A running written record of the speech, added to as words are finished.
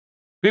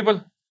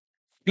People,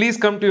 please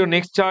come to your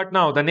next chart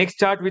now. The next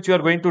chart which you are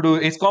going to do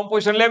is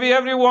composition levy,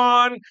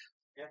 everyone.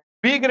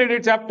 B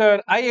graded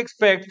chapter, I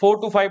expect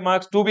 4 to 5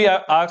 marks to be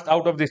asked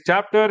out of this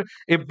chapter.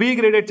 A B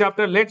graded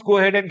chapter, let's go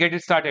ahead and get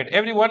it started.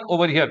 Everyone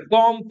over here,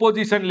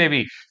 composition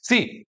levy.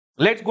 See,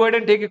 let's go ahead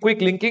and take a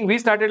quick linking. We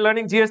started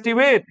learning GST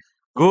with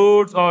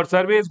goods or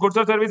service. Goods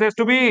or service has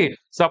to be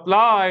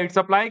supplied.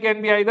 Supply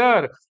can be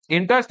either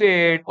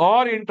interstate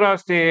or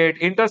intrastate.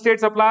 Interstate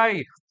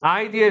supply,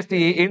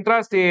 IGST,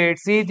 intrastate,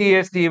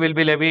 CGST will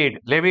be levied.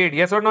 Levied,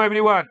 yes or no,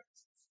 everyone?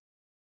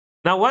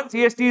 Now, once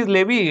GST is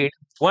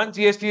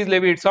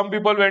levied, some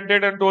people went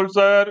ahead and told,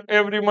 sir,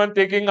 every month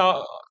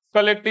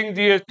collecting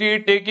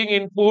GST, taking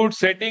input,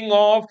 setting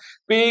off,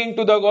 paying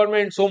to the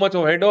government, so much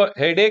of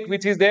headache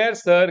which is there.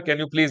 Sir, can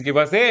you please give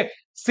us a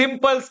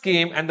simple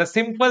scheme? And the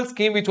simple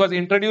scheme which was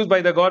introduced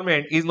by the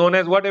government is known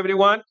as what,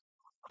 everyone?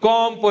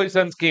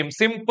 Composition scheme.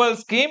 Simple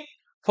scheme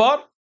for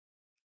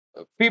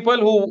people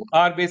who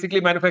are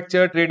basically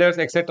manufacturer, traders,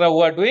 etc.,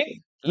 who are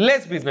doing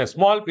less business,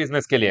 small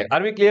business ke liye.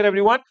 Are we clear,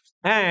 everyone?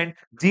 And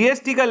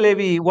GST ka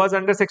levy was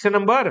under section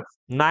number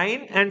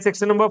 9 and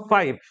section number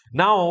 5.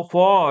 Now,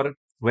 for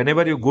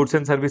whenever your goods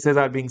and services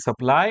are being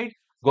supplied,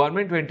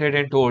 government went ahead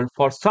and told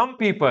for some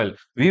people,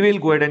 we will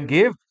go ahead and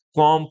give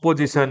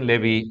composition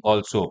levy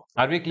also.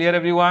 Are we clear,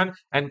 everyone?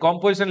 And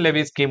composition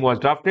levy scheme was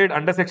drafted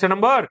under section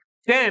number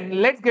 10.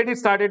 Let's get it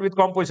started with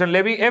composition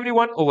levy.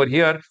 Everyone over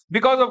here,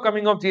 because of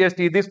coming of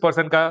GST, this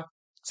person ka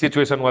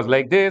situation was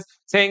like this,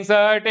 saying,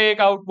 sir, take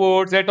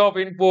output, set off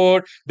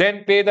input,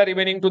 then pay the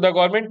remaining to the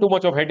government. Too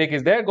much of headache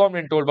is there.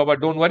 Government told, Baba,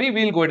 don't worry,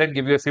 we'll go ahead and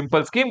give you a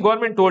simple scheme.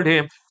 Government told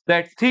him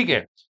that,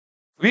 okay,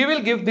 we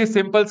will give this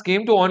simple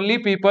scheme to only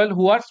people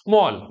who are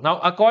small. Now,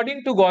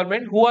 according to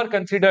government, who are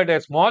considered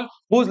as small,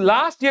 whose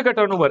last year ka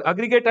turnover,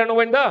 aggregate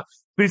turnover in the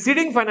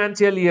preceding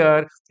financial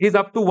year is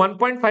up to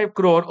 1.5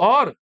 crore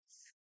or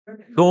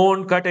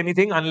don't cut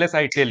anything unless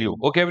I tell you.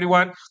 Okay,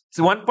 everyone.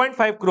 So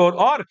 1.5 crore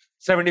or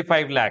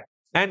 75 lakh.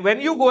 And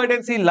when you go ahead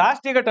and see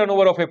last year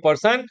turnover of a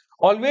person,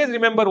 always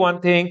remember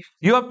one thing.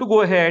 You have to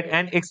go ahead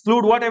and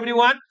exclude what,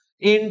 everyone?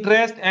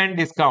 Interest and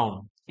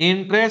discount.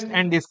 Interest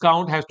and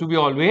discount has to be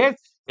always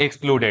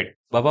excluded.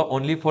 Baba,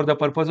 only for the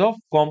purpose of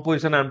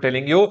composition, I'm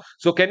telling you.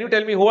 So can you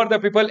tell me who are the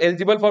people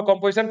eligible for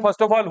composition?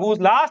 First of all, whose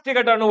last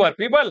year turnover?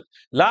 People,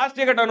 last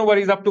year turnover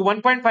is up to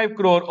 1.5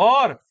 crore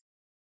or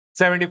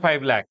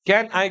 75 lakh.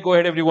 Can I go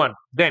ahead, everyone?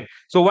 Then,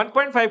 so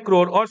 1.5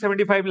 crore or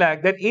 75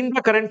 lakh, then in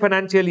the current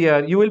financial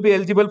year, you will be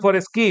eligible for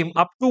a scheme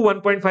up to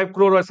 1.5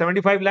 crore or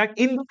 75 lakh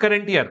in the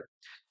current year.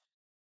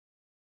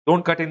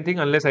 Don't cut anything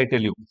unless I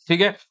tell you.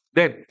 Okay?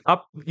 Then,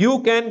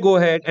 you can go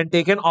ahead and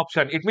take an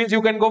option. It means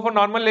you can go for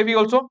normal levy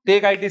also,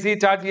 take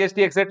ITC, charge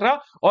GST, etc.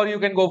 Or you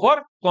can go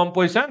for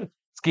composition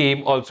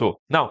scheme also.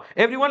 Now,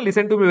 everyone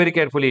listen to me very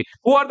carefully.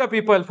 Who are the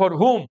people for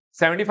whom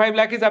 75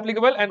 lakh is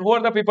applicable and who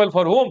are the people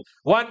for whom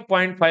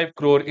 1.5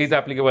 crore is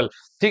applicable?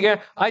 Okay?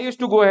 I used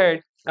to go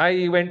ahead.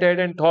 I went ahead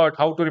and thought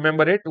how to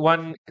remember it.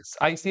 One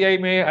ICI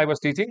may I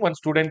was teaching. One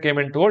student came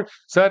and told,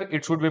 sir,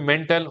 it should be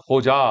mental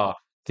hoja.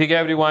 Okay,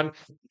 everyone.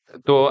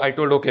 So I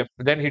told, okay.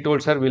 Then he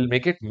told, sir, we'll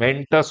make it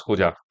mentus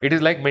hoja. It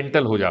is like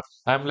mental hoja.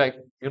 I'm like,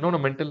 no,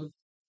 mental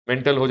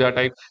hoja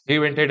type. He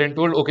went ahead and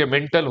told, okay,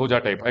 mental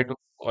hoja type.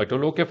 I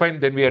told, okay, fine.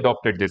 Then we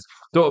adopted this.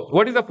 So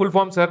what is the full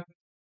form, sir?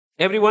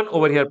 Everyone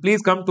over here,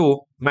 please come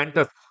to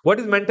mentus. What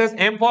is mentus?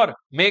 M for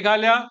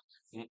Meghalaya,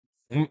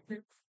 M-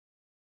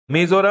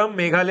 Mizoram,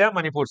 Meghalaya,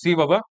 Manipur. See,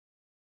 Baba,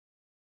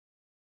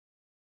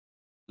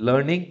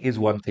 learning is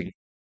one thing.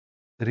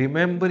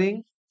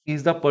 Remembering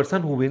is the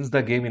person who wins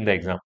the game in the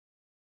exam.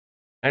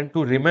 And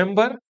to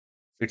remember,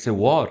 it's a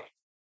war.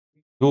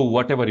 Do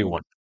whatever you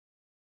want.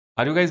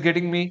 Are you guys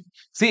getting me?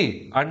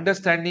 See,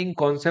 understanding,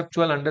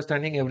 conceptual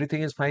understanding,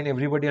 everything is fine.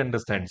 Everybody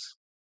understands.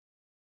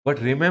 But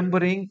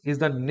remembering is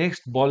the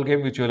next ball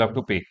game which you will have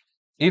to pay.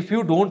 If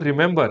you don't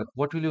remember,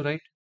 what will you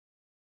write?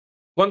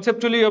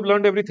 Conceptually, you have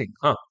learned everything.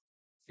 Huh?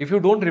 If you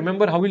don't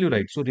remember, how will you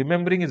write? So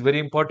remembering is very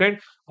important.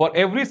 For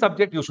every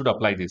subject, you should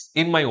apply this,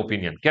 in my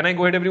opinion. Can I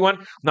go ahead,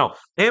 everyone? Now,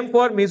 M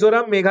for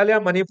Mizoram,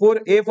 Meghalaya,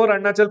 Manipur. A for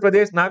Arunachal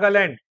Pradesh,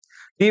 Nagaland.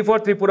 T for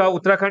Tripura,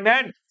 Uttarakhand,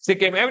 and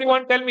Sikkim.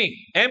 Everyone tell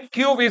me, M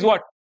cube is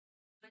what?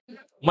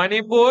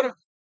 Manipur,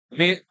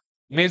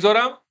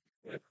 Mizoram,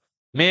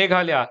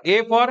 Meghalaya.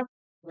 A for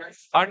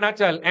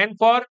Arunachal. N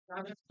for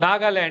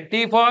Nagaland.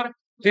 T for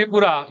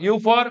Tripura. U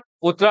for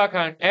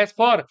Uttarakhand. S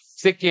for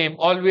Sikkim.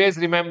 Always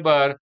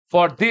remember,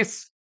 for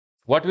this,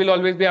 what will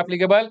always be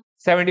applicable?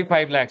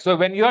 75 lakh. So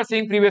when you are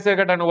seeing previous year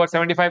turnover,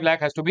 75 lakh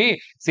has to be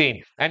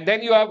seen. And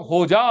then you have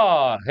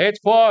Hoja. H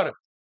for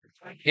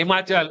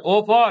Himachal.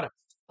 O for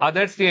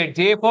other state.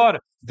 J for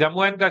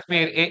Jammu and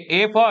Kashmir.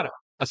 A for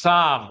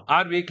Assam.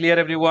 Are we clear,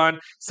 everyone?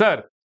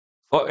 Sir,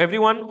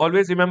 everyone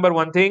always remember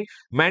one thing.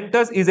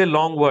 Mentus is a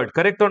long word.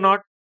 Correct or not?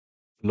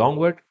 Long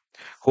word.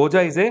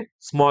 Hoja is a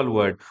small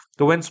word.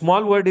 So when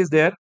small word is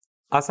there,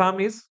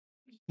 Assam is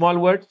small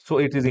word, so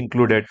it is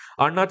included.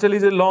 Arunachal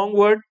is a long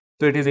word,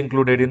 so it is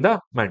included in the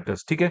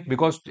Mantus. Okay?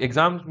 Because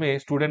exams may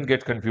student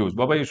get confused.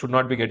 Baba, you should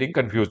not be getting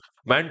confused.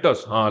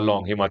 Mantus,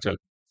 long, Himachal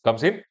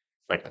comes in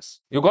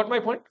Mantus. You got my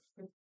point?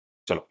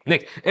 Chalo.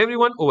 Next,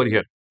 everyone over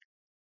here.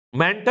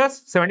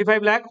 Mantus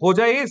 75 lakh,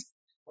 Hoja is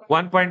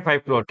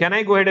 1.5 crore. Can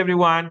I go ahead,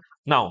 everyone?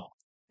 Now,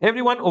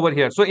 everyone over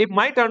here. So, if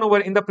my turnover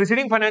in the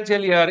preceding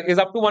financial year is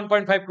up to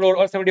 1.5 crore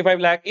or 75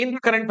 lakh, in the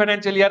current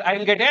financial year, I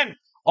will get an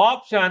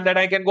option that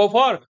I can go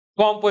for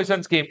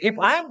composition scheme. If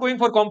I am going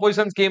for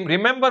composition scheme,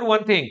 remember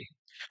one thing.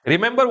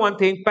 Remember one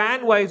thing,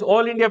 PAN wise,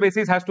 all India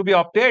basis has to be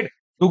opted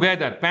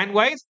together. PAN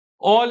wise,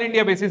 all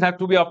India basis have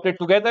to be opted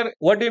together.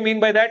 What do you mean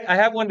by that? I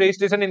have one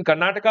registration in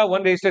Karnataka,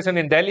 one registration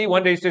in Delhi,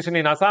 one registration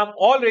in Assam.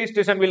 All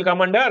registration will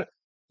come under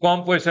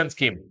composition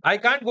scheme. I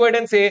can't go ahead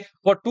and say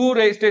for two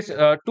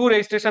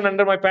registration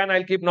under my PAN,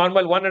 I'll keep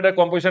normal, one under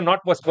composition,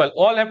 not possible.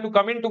 All have to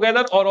come in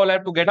together or all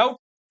have to get out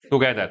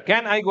together.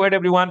 Can I go ahead,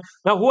 everyone?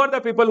 Now, who are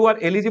the people who are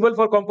eligible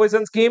for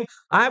composition scheme?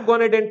 I have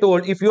gone ahead and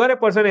told if you are a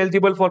person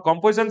eligible for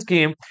composition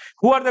scheme,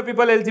 who are the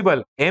people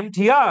eligible?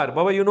 MTR.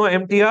 Baba, you know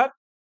MTR?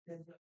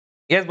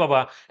 Yes,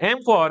 Baba. M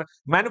for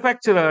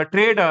manufacturer,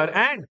 trader,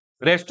 and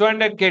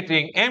restaurant and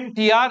catering.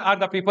 MTR are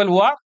the people who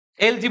are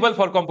eligible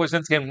for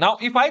composition scheme. Now,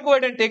 if I go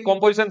ahead and take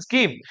composition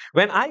scheme,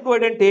 when I go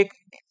ahead and take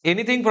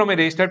anything from a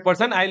registered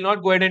person, I will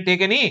not go ahead and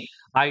take any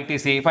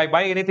ITC. If I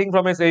buy anything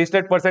from a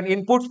registered person,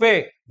 inputs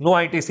pay, no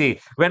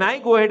ITC. When I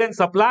go ahead and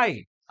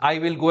supply, I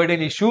will go ahead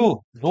and issue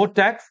no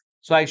tax.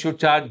 So I should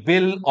charge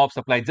bill of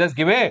supply. Just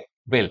give a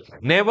bill.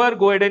 Never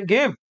go ahead and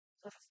give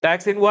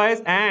tax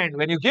invoice, and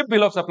when you give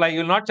bill of supply, you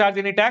will not charge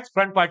any tax.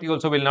 Front party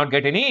also will not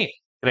get any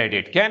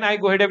credit. Can I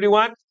go ahead,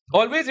 everyone?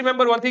 Always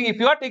remember one thing, if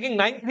you are taking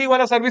 9.3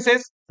 wala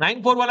services,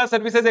 9.4 wala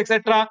services,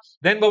 etc.,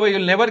 then Baba,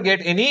 you'll never get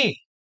any.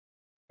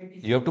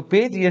 You have to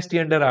pay GST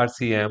under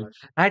RCM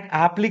at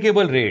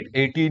applicable rate,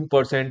 18%,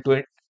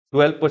 12%,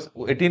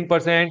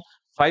 18%,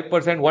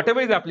 5%, whatever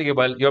is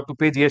applicable, you have to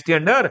pay GST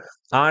under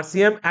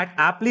RCM at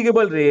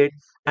applicable rate,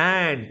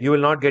 and you will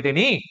not get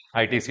any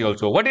ITC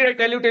also. What did I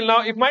tell you till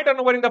now? If my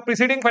turnover in the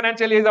preceding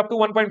financial year is up to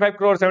 1.5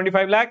 crore,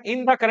 75 lakh,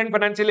 in the current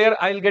financial year,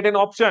 I'll get an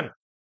option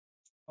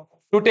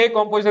to take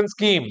composition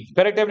scheme.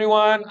 Correct,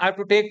 everyone? I have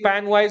to take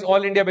PAN wise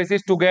all India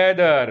basis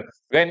together.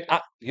 When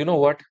you know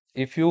what?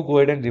 If you go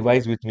ahead and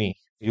revise with me,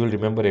 you will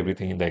remember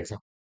everything in the exam.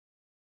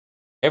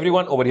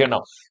 Everyone over here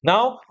now.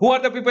 Now, who are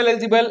the people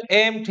eligible?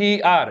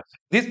 MTR.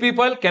 These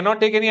people cannot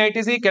take any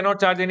ITC, cannot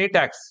charge any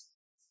tax.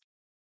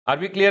 Are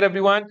we clear,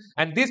 everyone?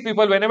 And these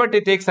people, whenever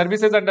they take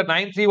services under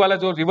 9.3 wala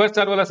jo reverse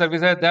charge wala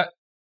services,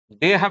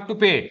 they have to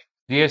pay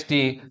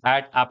GST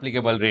at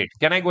applicable rate.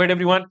 Can I go ahead,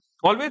 everyone?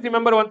 Always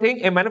remember one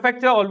thing, a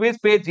manufacturer always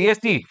pays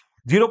GST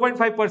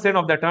 0.5%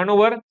 of the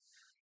turnover.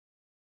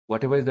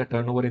 Whatever is the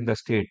turnover in the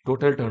state,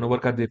 total turnover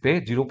ka they pay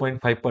 0.5%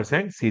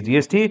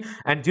 CGST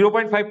and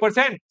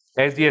 0.5%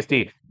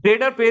 SGST.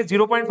 Trader pays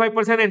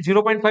 0.5% and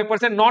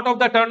 0.5% not of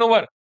the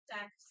turnover.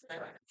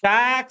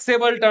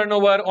 Taxable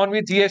turnover on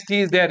which GST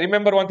is there.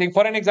 Remember one thing.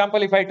 For an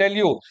example, if I tell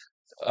you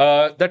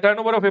the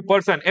turnover of a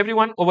person,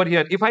 everyone over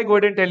here, if I go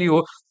ahead and tell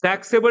you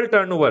taxable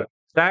turnover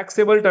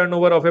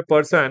of a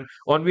person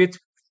on which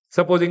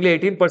supposedly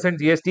 18%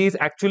 GST is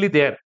actually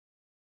there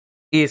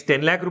is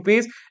 10 lakh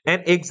rupees,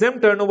 and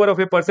exempt turnover of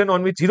a person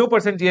on which 0%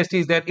 GST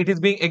is there, it is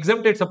being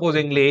exempted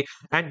supposedly,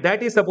 and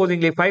that is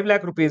supposedly 5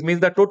 lakh rupees,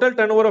 means the total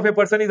turnover of a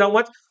person is how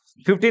much?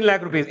 15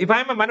 lakh rupees. If I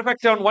am a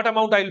manufacturer, on what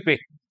amount I will pay?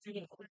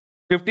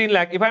 15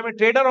 lakh. If I am a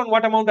trader, on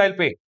what amount I will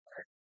pay?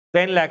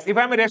 10 lakhs. If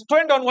I am a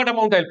restaurant, on what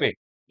amount I will pay?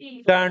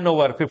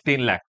 Turnover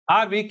 15 lakh.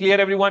 Are we clear,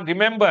 everyone?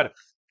 Remember,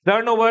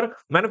 turnover,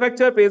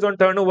 manufacturer pays on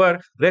turnover,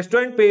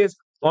 restaurant pays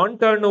on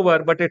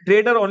turnover, but a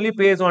trader only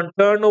pays on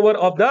turnover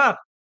of the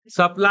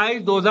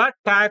supplies. Those are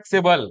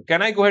taxable.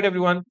 Can I go ahead,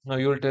 everyone? Now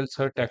you will tell,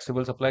 sir,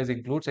 taxable supplies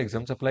includes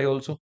exempt supply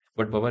also.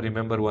 But Baba,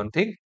 remember one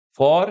thing,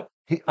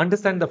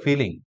 understand the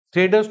feeling.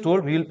 Traders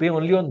told we will pay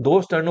only on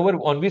those turnover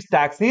on which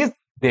tax is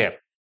there.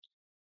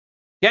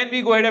 Can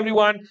we go ahead,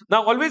 everyone?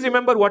 Now, always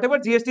remember, whatever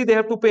GST they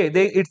have to pay,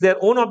 it's their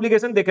own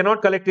obligation. They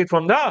cannot collect it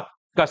from the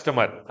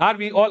customer. Are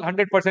we all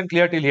 100%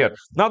 clear till here?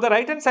 Now, the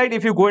right hand side,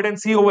 if you go ahead and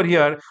see over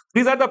here,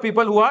 these are the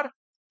people who are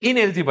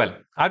ineligible.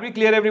 Are we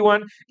clear,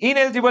 everyone?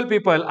 Ineligible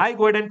people, I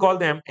go ahead and call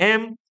them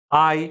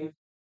MINES.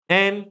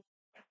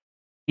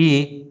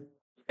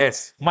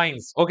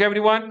 Mines. Okay,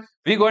 everyone?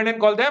 We go ahead and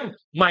call them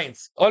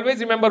mines. Always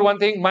remember one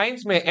thing,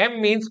 mines may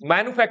M means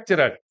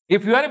manufacturer.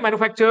 If you are a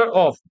manufacturer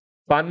of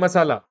pan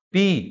masala,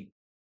 P,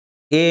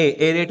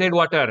 aerated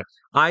water,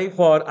 I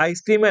for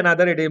ice cream and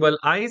other edible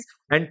ice,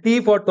 and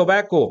T for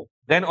tobacco,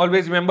 then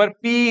always remember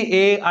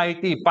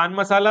PAIT, pan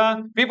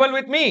masala. People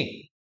with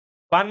me?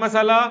 Pan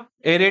masala,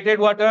 aerated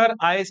water,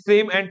 ice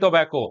cream, and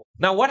tobacco.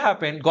 Now, what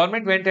happened?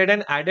 Government went ahead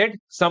and added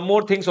some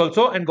more things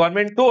also, and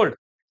government told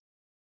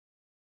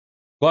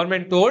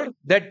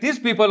that these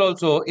people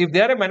also, if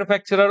they are a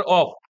manufacturer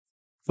of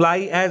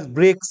fly ash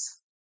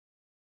bricks,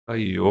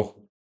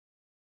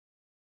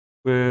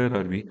 where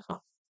are we?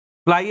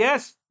 Fly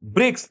ash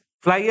bricks,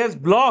 fly ash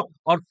block,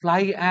 or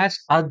fly ash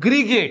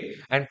aggregate.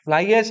 And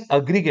fly ash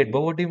aggregate,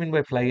 but what do you mean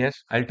by fly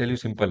ash? I'll tell you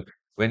simple.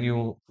 When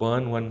you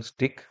burn one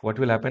stick, what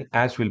will happen?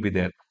 Ash will be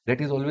there. That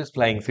is always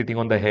flying, sitting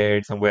on the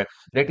head somewhere.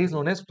 That is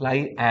known as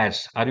fly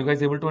ash. Are you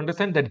guys able to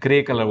understand that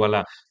gray color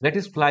wala? That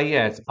is fly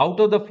ash. Out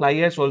of the fly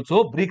ash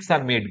also bricks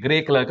are made.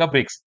 Gray color ka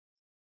bricks.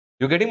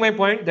 You getting my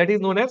point? That is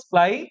known as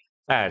fly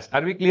ash.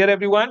 Are we clear,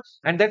 everyone?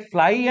 And that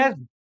fly ash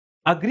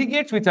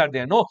aggregates which are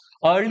there. No,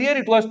 earlier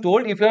it was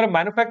told if you are a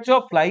manufacturer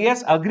of fly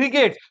ash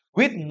aggregates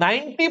with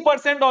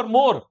 90% or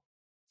more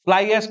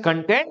fly ash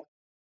content,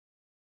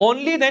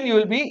 only then you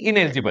will be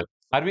ineligible.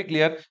 Are we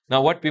clear?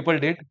 Now what people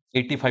did?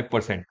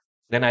 85%.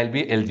 Then I'll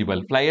be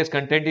eligible. Fly ash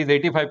content is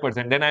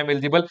 85%. Then I'm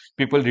eligible.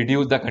 People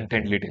reduce the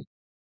content little.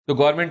 So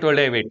government told,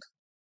 hey, wait,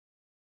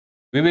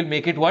 we will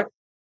make it what?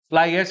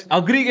 Fly ash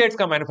aggregates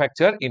ka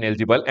manufacture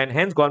ineligible, and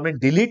hence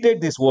government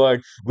deleted this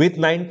word with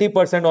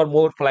 90% or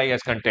more fly ash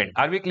content.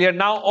 Are we clear?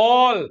 Now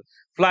all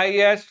fly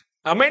ash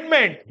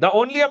amendment, the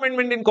only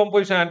amendment in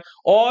composition,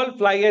 all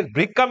fly ash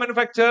brick ka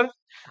manufacturer,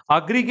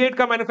 aggregate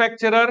ka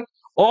manufacturer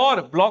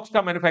or blocks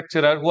ka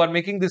manufacturer who are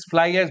making this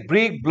fly ash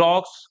brick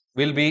blocks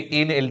will be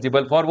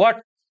ineligible for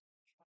what?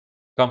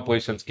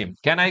 Composition scheme.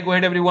 Can I go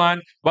ahead, everyone?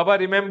 Baba,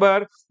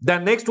 remember the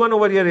next one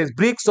over here is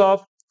bricks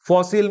of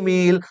fossil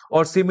meal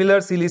or similar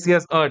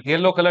siliceous earth.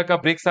 Yellow color ka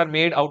bricks are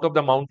made out of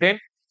the mountain.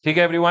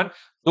 Okay, everyone.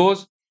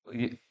 Those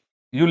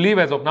you leave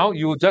as of now.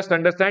 You just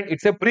understand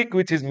it's a brick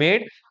which is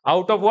made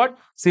out of what?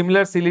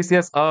 Similar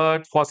siliceous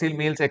earth, fossil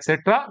meals,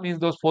 etc. Means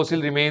those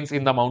fossil remains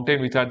in the mountain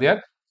which are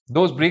there.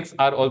 Those bricks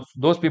are also,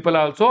 those people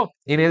are also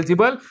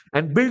ineligible.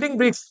 And building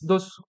bricks,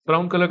 those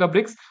brown color ka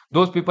bricks,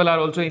 those people are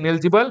also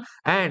ineligible.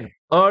 And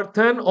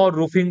earthen or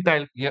roofing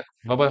tile. Yeah,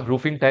 Baba,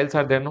 roofing tiles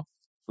are there, no?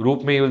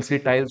 Roof mein you will see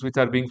tiles which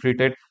are being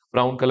treated,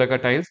 brown color ka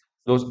tiles.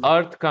 Those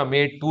earth ka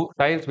made two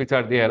tiles which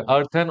are there,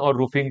 earthen or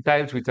roofing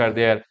tiles which are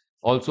there.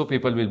 Also,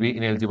 people will be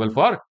ineligible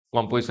for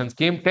composition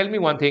scheme. Tell me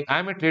one thing, I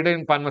am a trader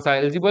in Pan Masala,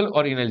 eligible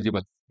or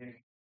ineligible?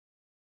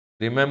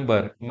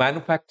 Remember,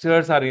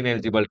 manufacturers are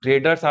ineligible,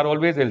 traders are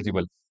always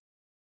eligible.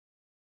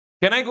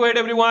 Can I go ahead,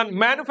 everyone?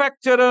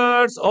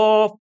 Manufacturers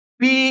of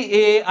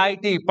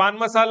PAIT, Pan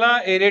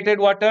Masala, aerated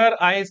water,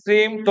 ice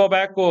cream,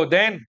 tobacco.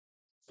 Then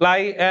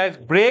fly ash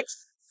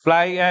bricks,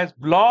 fly ash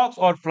blocks,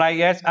 or fly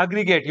ash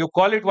aggregate. You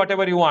call it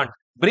whatever you want.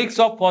 Bricks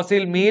of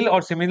fossil meal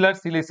or similar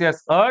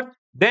siliceous earth.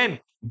 Then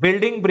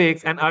building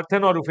bricks and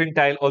earthen or roofing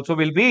tile also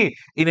will be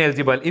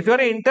ineligible. If you are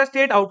an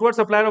interstate outward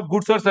supplier of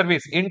goods or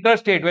service,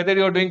 interstate, whether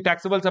you are doing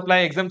taxable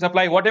supply, exempt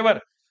supply, whatever,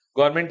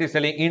 government is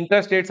telling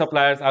interstate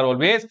suppliers are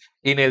always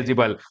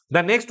ineligible.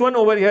 The next one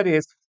over here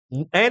is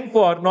N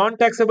for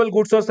non-taxable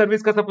goods or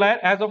service ka supplier.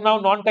 As of now,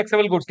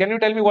 non-taxable goods. Can you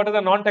tell me what are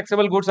the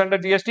non-taxable goods under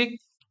GST?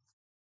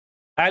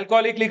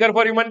 Alcoholic liquor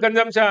for human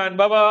consumption,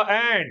 Baba,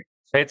 and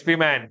HP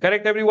man.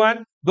 Correct,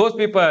 everyone? Those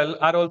people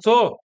are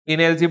also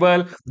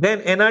ineligible.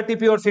 Then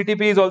NRTP or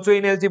CTP is also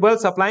ineligible.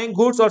 Supplying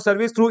goods or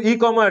service through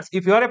e-commerce.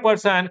 If you are a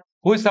person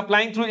who is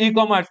supplying through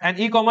e-commerce and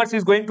e-commerce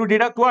is going to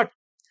deduct what?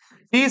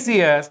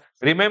 TCS,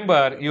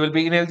 remember, you will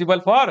be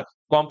ineligible for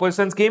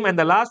composition scheme. And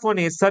the last one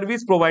is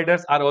service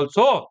providers are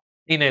also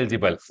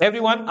ineligible.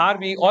 Everyone, are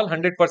we all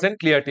 100%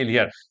 clear till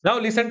here? Now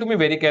listen to me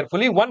very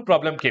carefully. One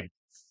problem came.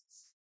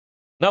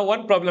 Now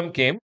one problem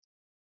came.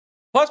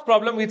 First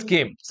problem which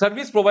came,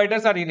 service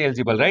providers are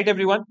ineligible, right,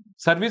 everyone?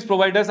 Service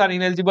providers are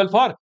ineligible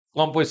for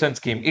composition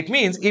scheme. It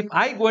means if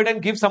I go ahead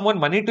and give someone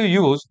money to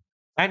use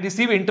and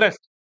receive interest,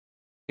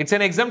 it's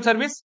an exempt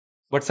service,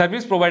 but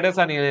service providers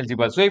are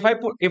ineligible. So if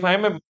I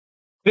am a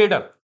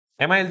trader,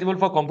 am I eligible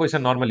for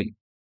composition normally?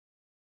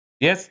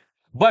 Yes,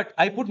 but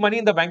I put money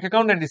in the bank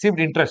account and received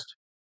interest.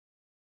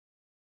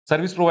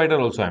 Service provider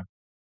also am.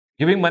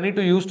 Giving money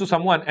to use to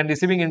someone and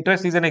receiving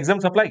interest is an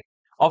exempt supply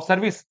of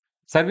service.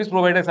 Service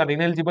providers are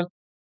ineligible.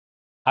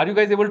 Are you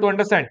guys able to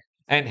understand?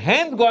 And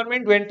hence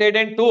government went ahead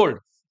and told,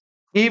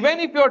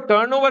 even if your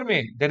turnover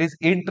may, there is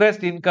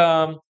interest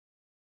income,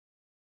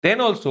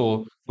 then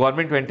also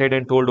government went ahead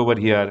and told over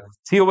here,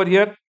 see over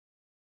here,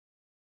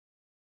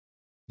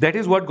 that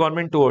is what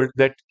government told,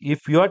 that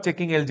if you are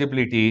checking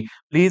eligibility,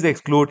 please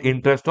exclude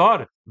interest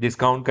or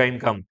discount ka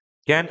income.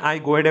 Can I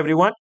go ahead,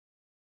 everyone?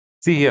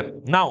 See here.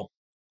 Now,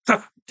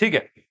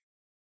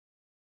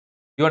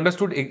 you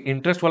understood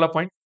interest wala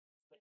point?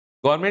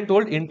 Government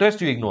told interest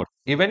you ignore.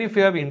 Even if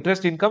you have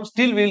interest income,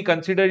 still we will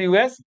consider you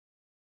as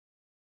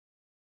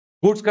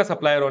goods ka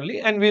supplier only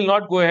and will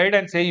not go ahead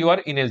and say you are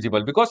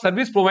ineligible because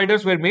service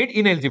providers were made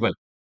ineligible.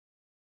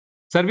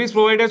 Service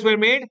providers were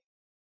made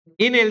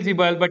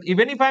ineligible, but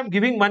even if I am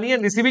giving money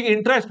and receiving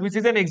interest, which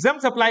is an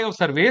exempt supply of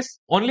service,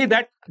 only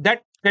that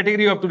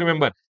category you have to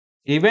remember.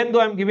 Even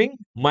though I am giving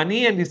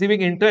money and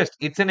receiving interest,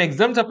 it's an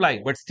exempt supply,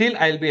 but still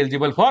I will be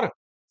eligible for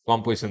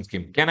composition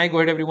scheme. Can I go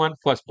ahead, everyone?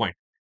 First point.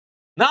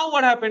 Now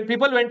what happened?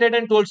 People went ahead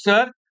and told,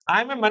 sir,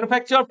 I am a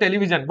manufacturer of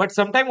television, but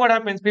sometime what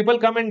happens? People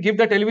come and give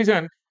the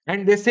television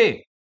and they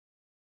say,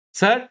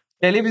 sir,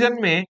 television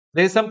may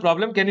there is some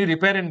problem, can you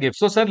repair and give?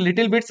 So sir,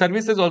 little bit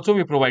services also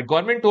we provide.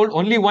 Government told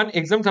only one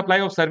exempt supply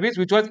of service,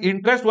 which was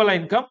interest wala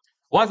income,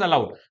 was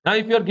allowed. Now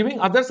if you are giving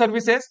other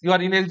services, you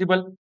are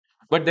ineligible.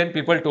 But then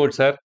people told,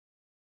 sir,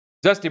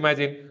 just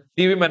imagine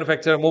TV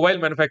manufacturer, mobile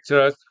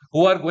manufacturers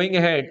who are going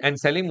ahead and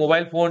selling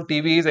mobile phone,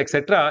 TVs,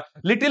 etc.,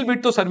 little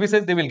bit to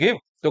services they will give.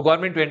 So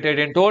government went ahead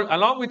and told,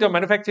 along with your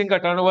manufacturing ka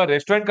turnover,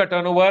 restaurant ka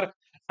turnover,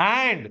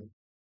 and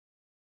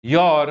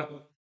your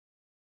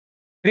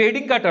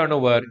trading ka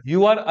turnover,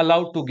 you are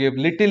allowed to give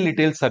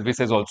little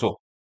services also.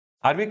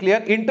 Are we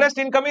clear? Interest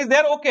income is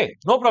there, okay,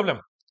 no problem.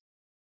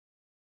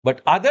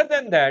 But other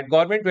than that,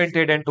 government went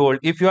ahead and told,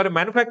 if you are a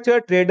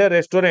manufacturer, trader,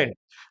 restaurant,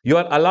 you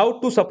are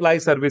allowed to supply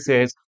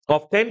services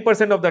of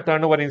 10% of the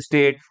turnover in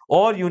state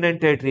or union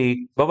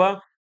territory. Baba,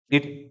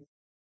 it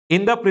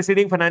in the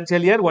preceding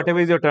financial year, whatever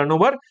is your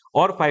turnover,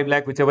 or 5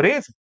 lakh, whichever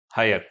is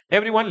higher.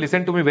 Everyone,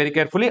 listen to me very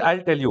carefully.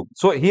 I'll tell you.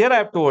 So here I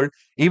have told,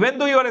 even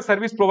though you are a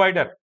service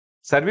provider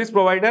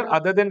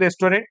other than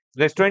restaurant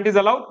is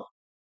allowed.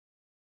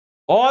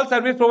 All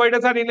service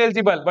providers are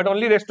ineligible, but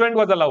only restaurant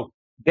was allowed.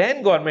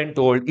 Then government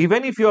told,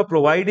 even if you are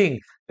providing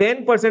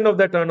 10% of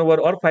the turnover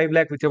or 5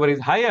 lakh, whichever is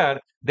higher,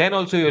 then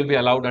also you will be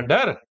allowed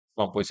under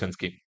composition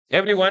scheme.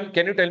 Everyone,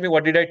 can you tell me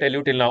what did I tell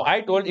you till now?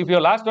 I told if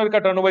your last year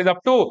turnover is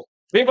up to,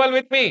 people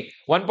with me,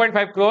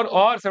 1.5 crore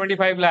or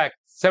 75 lakh.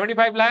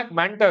 75 lakh,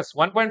 Mantus,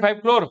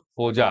 1.5 crore,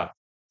 Hoja.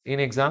 In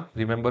exam,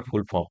 remember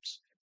full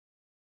forms.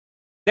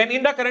 Then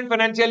in the current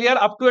financial year,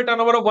 up to a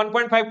turnover of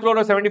 1.5 crore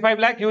or 75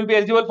 lakh, you will be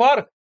eligible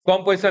for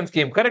composition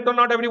scheme. Correct or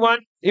not, everyone?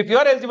 If you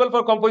are eligible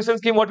for composition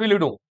scheme, what will you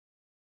do?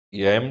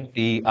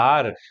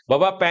 MTR.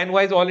 Baba,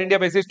 pan-wise all India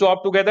basis to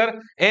opt together.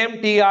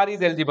 MTR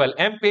is eligible.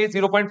 M pays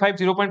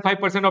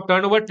 0.5% of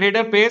turnover.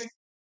 Trader pays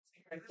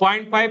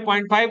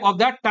 0.5 of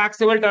the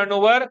taxable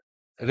turnover.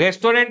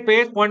 Restaurant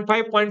pays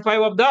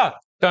 0.5 of the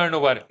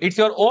turnover. It's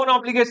your own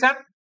obligation.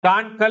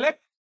 Can't collect.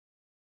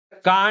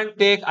 Can't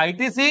take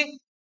ITC.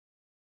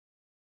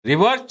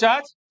 Reverse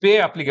charge, pay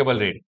applicable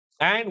rate.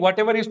 And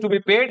whatever is to be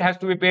paid has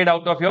to be paid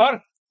out of your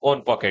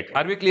own pocket.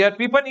 Are we clear?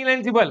 People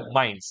ineligible,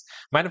 mines.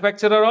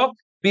 Manufacturer of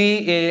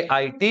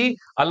PAIT.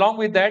 Along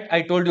with that,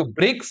 I told you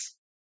bricks,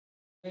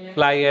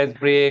 fly ash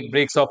brick,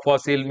 bricks of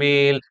fossil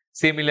meal,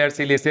 similar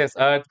siliceous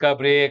earth ka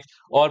bricks,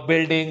 or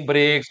building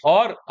bricks,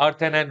 or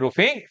earthen and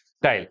roofing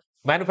tile.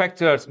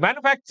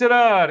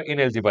 Manufacturer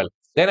ineligible.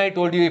 Then I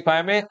told you if I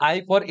am a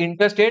I for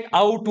interstate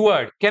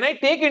outward, can I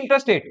take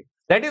interstate?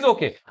 That is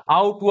okay.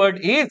 Outward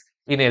is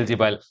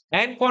ineligible.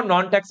 And for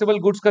non-taxable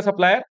goods ka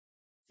supplier,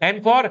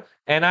 and for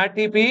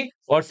NRTP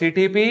or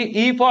CTP,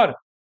 E for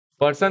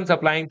person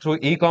supplying through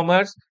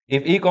e-commerce.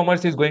 If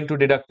e-commerce is going to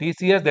deduct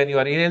TCS, then you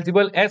are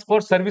ineligible. As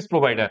for service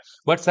provider,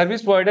 but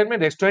service provider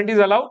mein restaurant is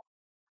allowed.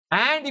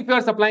 And if you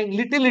are supplying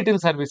little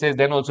services,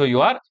 then also you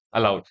are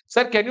allowed.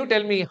 Sir, can you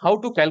tell me how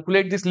to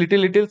calculate this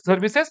little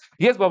services?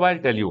 Yes, Baba, I'll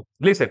tell you.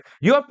 Listen,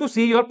 you have to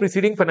see your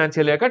preceding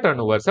financial year ka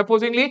turnover.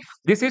 Supposingly,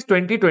 this is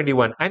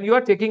 2021 and you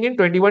are checking in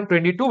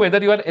 21-22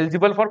 whether you are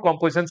eligible for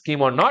composition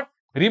scheme or not.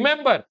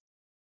 Remember,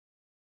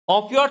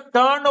 of your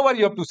turnover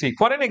you have to see.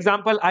 For an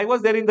example, I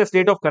was there in the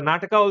state of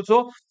Karnataka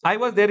also. I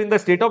was there in the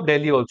state of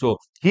Delhi also.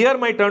 Here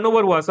my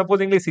turnover was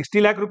supposingly 60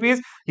 lakh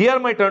rupees. Here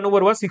my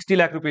turnover was 60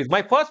 lakh rupees.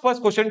 My first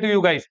question to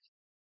you guys.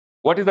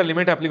 What is the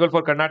limit applicable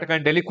for Karnataka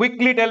and Delhi?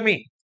 Quickly tell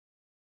me.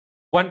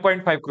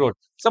 1.5 crore.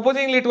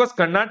 Supposingly it was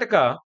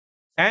Karnataka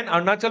and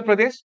Arunachal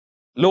Pradesh,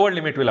 lower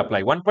limit will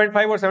apply.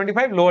 1.5 or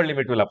 75, lower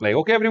limit will apply.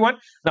 Okay, everyone?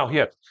 Now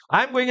here,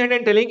 I am going ahead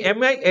and telling,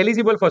 am I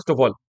eligible first of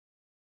all?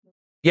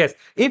 Yes.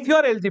 If you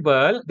are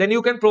eligible, then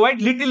you can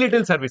provide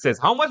little services.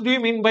 How much do you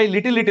mean by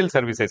little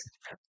services?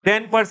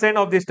 10%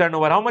 of this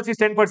turnover. How much is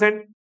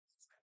 10%?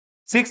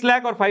 6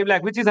 lakh or 5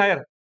 lakh? Which is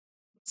higher?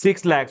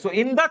 6 lakh. So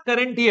in the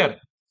current year,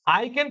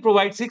 I can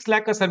provide 6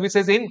 lakh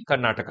services in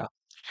Karnataka.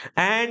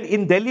 And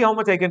in Delhi, how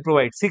much I can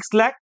provide? 6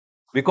 lakh.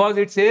 Because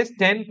it says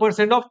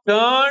 10% of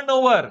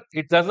turnover.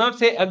 It does not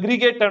say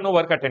aggregate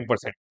turnover ka 10%.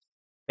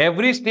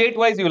 Every state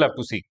wise you will have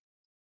to see.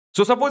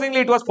 So supposingly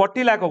it was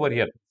 40 lakh over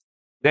here.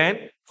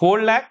 Then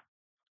 4 lakh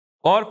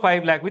or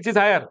 5 lakh, which is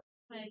higher?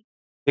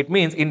 It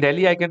means in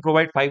Delhi I can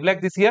provide 5 lakh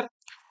this year,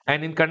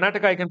 and in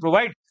Karnataka I can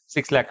provide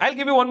 6 lakh. I'll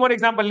give you one more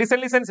example. Listen,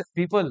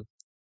 people.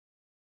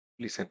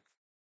 Listen.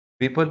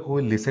 People who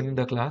will listen in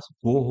the class,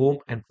 go home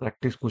and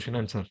practice question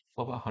answer.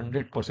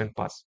 100%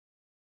 pass.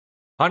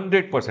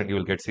 100% you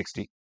will get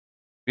 60.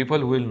 People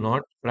who will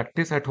not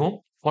practice at home,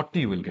 40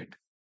 you will get.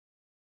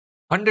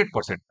 100%.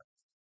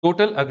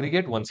 Total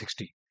aggregate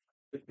 160.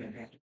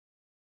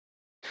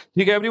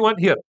 Okay, everyone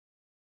here.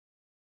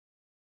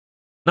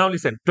 Now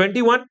listen,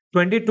 21,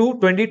 22,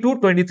 22,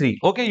 23.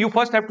 Okay, you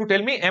first have to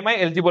tell me, am I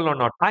eligible or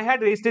not? I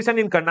had registration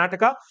in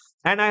Karnataka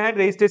and I had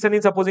registration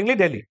in supposingly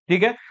Delhi.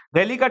 Okay?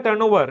 Delhi ka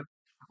turnover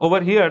over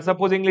here,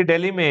 supposingly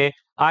Delhi mein,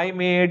 I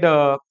made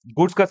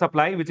goods ka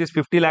supply, which is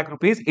 50 lakh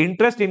rupees.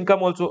 Interest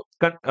income also,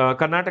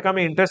 Karnataka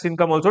mein interest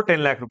income also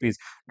 10 lakh rupees.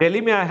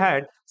 Delhi mein I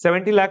had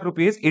 70 lakh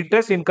rupees,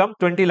 interest income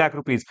 20 lakh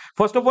rupees.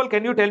 First of all,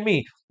 can you tell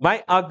me,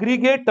 my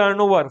aggregate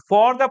turnover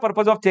for the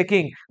purpose of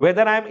checking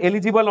whether I am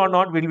eligible or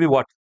not will be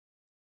what?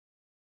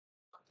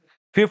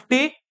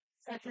 50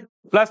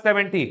 plus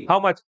 70. How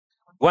much?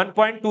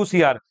 1.2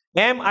 crore.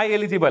 Am I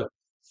eligible?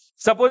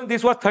 Suppose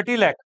this was 30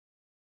 lakh.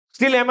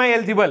 Still am I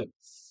eligible?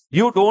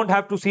 You don't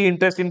have to see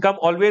interest income.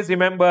 Always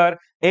remember,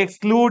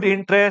 exclude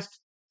interest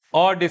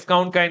or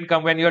discount can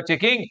come when you are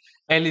checking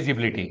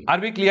eligibility. Are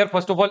we clear?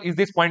 First of all, is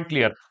this point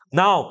clear?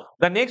 Now,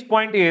 the next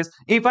point is,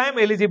 if I am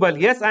eligible,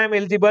 yes, I am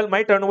eligible.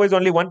 My turnover is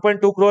only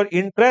 1.2 crore.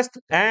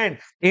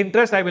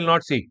 Interest I will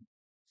not see.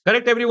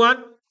 Correct,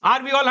 everyone?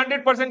 Are we all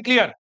 100%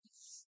 clear?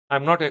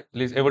 I'm not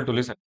able to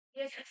listen.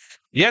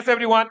 Yes,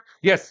 everyone.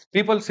 Yes,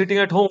 people sitting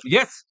at home.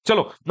 Yes.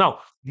 Chalo. Now,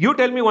 you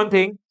tell me one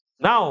thing.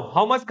 Now,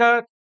 how much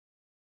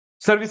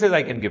services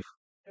I can give?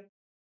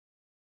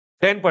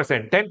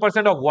 10%.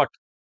 10% of what?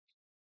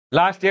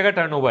 Last year ka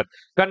turnover.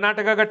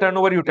 Karnataka ka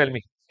turnover, you tell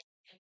me.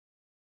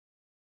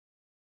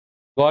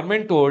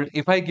 Government told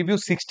if I give you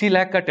 60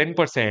 lakh ka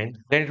 10%,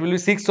 then it will be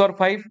 6 or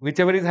 5,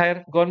 whichever is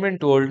higher. Government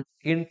told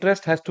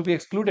interest has to be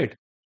excluded.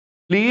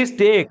 Please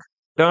take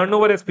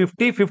turnover as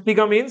 50. 50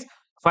 ka means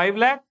 5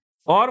 lakh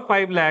or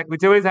 5 lakh,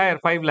 whichever is higher,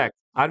 5 lakh.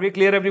 Are we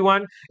clear,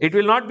 everyone? It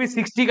will not be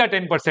 60 ka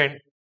 10%.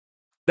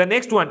 The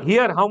next one,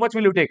 here, how much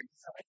will you take?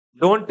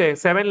 Don't take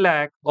 7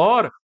 lakh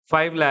or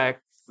 5 lakh,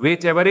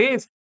 whichever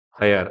is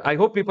higher. I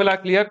hope people are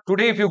clear.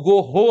 Today, if you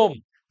go home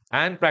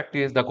and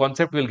practice, the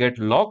concept will get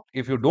locked.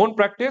 If you don't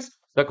practice,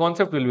 the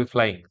concept will be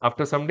flying.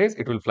 After some days,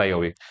 it will fly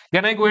away.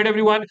 Can I go ahead,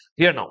 everyone?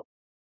 Here now.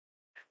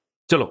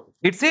 Chalo.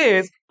 It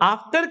says,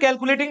 after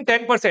calculating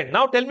 10%,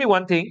 now tell me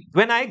one thing.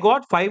 When I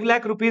got 5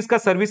 lakh rupees ka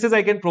services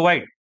I can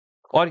provide,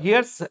 or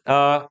here's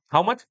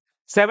how much?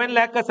 7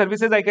 lakh ka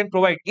services I can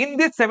provide. In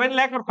this 7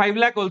 lakh or 5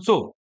 lakh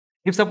also,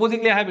 if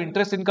supposingly I have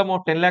interest income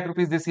of 10 lakh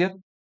rupees this year,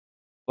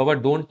 Baba,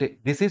 don't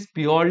take. This is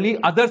purely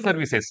other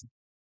services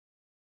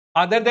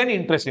other than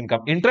interest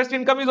income. Interest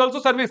income is also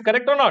service,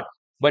 correct or not?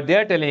 But they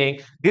are telling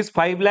this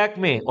 5 lakh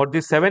may or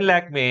this 7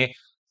 lakh may,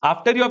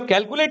 after you have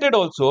calculated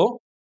also,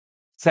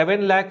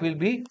 7 lakh will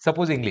be,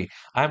 supposingly,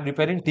 I am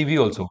repairing TV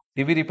also.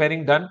 TV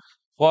repairing done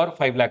for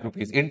 5 lakh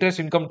rupees. Interest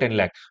income 10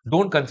 lakh.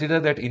 Don't consider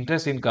that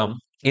interest income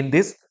in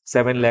this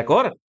 7 lakh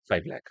or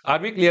 5 lakh. Are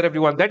we clear,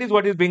 everyone? That is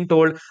what is being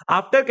told.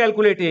 After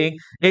calculating,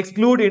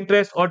 exclude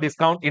interest or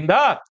discount in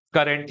the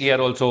current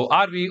year also.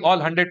 Are we all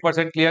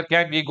 100% clear?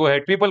 Can we go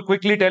ahead? People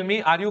quickly tell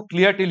me, are you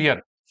clear till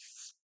here?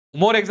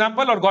 More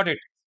example or got it?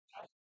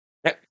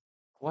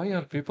 Why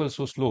are people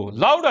so slow?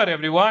 Louder,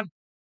 everyone.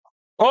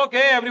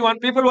 Okay, everyone,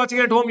 people watching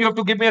at home, you have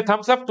to give me a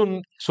thumbs up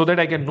so that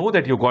I can know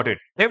that you got it.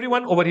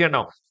 Everyone over here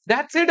now.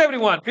 That's it,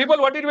 everyone. People,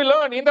 what did we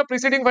learn? In the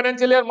preceding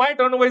financial year, my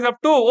turnover is up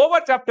to, over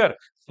chapter,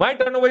 my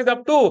turnover is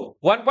up to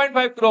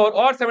 1.5 crore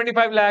or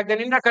 75 lakh. Then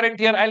in the current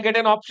year, I'll get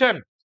an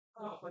option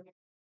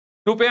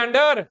to pay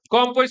under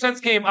composition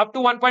scheme up to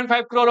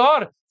 1.5 crore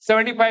or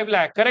 75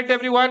 lakh. Correct,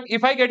 everyone?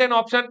 If I get an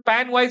option,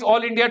 pan-wise,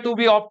 all India to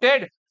be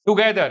opted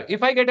together.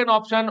 If I get an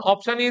option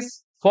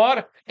is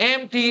for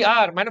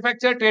MTR,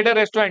 manufacturer, trader,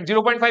 restaurant,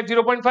 0.5,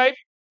 0.5,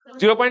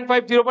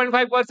 0.5,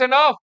 0.5%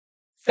 of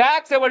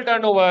taxable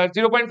turnover,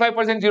 0.5%,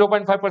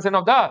 0.5%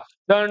 of the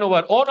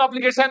turnover. Own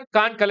obligation,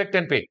 can't collect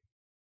and pay.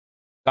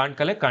 Can't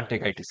collect, can't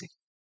take ITC.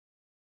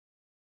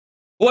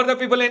 Who are the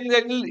people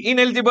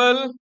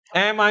ineligible?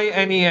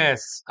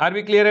 MINES. Are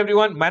we clear,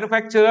 everyone?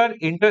 Manufacturer,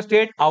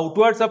 interstate,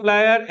 outward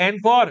supplier, and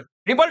for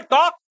people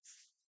talk.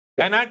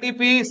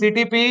 NRTP,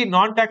 CTP,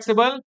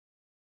 non-taxable,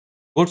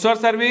 goods or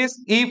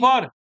service, E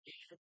for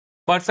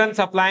person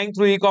supplying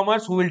through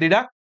e-commerce who will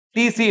deduct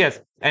TCS,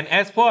 and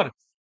S for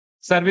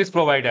service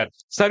provider.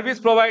 Service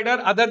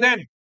provider other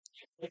than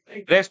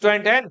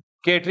restaurant and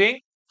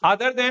catering,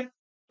 other than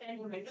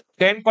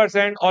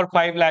 10% or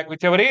 5 lakh,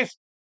 whichever is.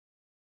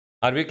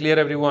 Are we clear,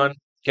 everyone?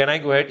 Can I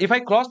go ahead? If I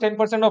cross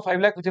 10% or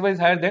 5 lakh, whichever is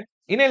higher than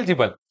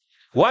ineligible.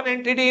 One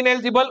entity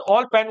ineligible,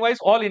 all pan-wise,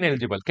 all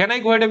ineligible. Can I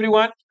go ahead,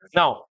 everyone?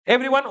 Now,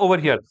 everyone over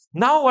here.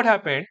 Now, what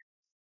happened?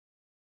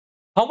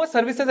 How much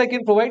services I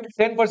can provide?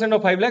 10%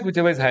 of 5 lakh,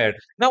 whichever is higher.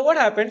 Now, what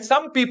happened?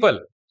 Some people,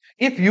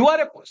 if you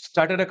are a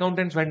started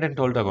accountant, went and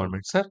told the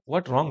government, sir,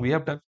 what wrong we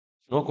have done?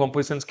 No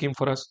composition scheme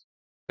for us.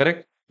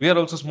 Correct? We are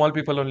also small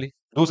people only.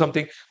 Do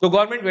something. So,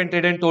 government went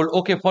ahead and told,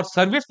 okay, for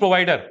service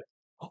provider,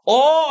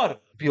 or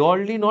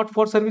purely not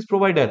for service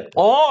provider,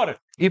 or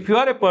if you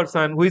are a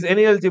person who is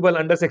ineligible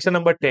under section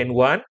number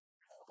 10.1,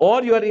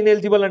 or you are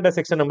ineligible under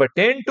section number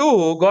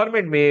 10.2,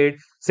 government made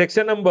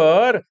section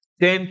number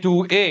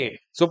 10.2a.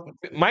 So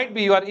might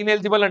be you are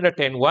ineligible under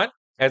 10.1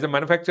 as a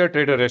manufacturer,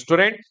 trader,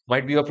 restaurant,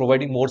 might be you are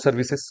providing more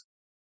services.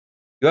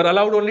 You are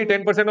allowed only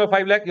 10% of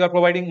 5 lakh, you are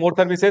providing more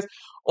services.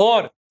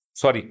 Or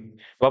sorry,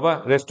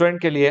 Baba, restaurant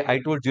ke liye I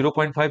told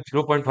 0.5,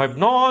 0.5.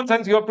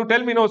 Nonsense, you have to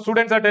tell me. No,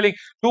 students are telling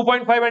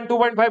 2.5 and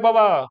 2.5,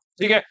 Baba.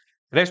 Okay.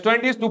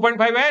 Restaurant is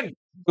 2.5 and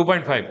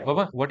 2.5.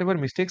 Baba, whatever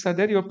mistakes are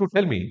there, you have to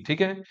tell me.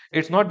 Okay.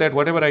 It's not that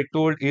whatever I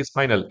told is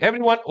final.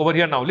 Everyone over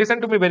here now,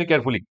 listen to me very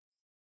carefully.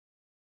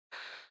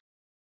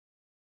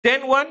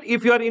 10.1,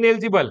 if you are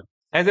ineligible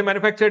as a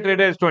manufacturer,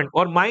 trader, restaurant,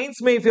 or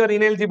mines may, if you are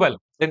ineligible,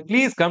 then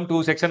please come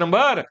to section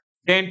number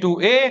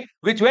 10.2a,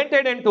 which went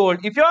ahead and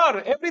told if your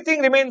everything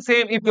remains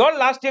same, if your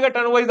last year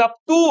turnover is up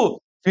to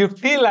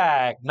 50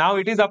 lakh, now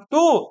it is up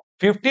to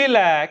 50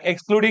 lakh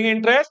excluding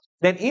interest,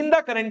 then in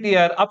the current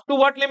year up to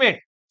what limit?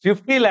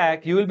 50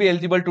 lakh, you will be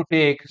eligible to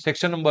take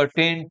section number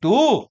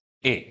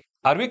 10.2a.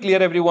 Are we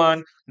clear,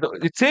 everyone?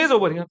 It says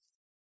over here,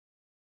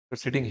 you're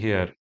sitting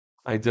here,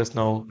 I just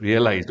now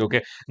realized.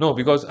 Okay. No,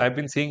 because I've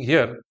been seeing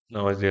here.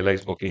 Now I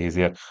realized, okay, he's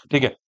here.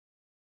 Okay.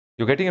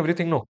 You're getting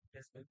everything? No.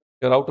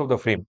 You're out of the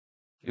frame.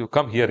 You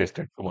come here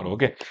instead tomorrow.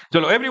 Okay.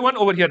 Chalo, everyone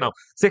over here now.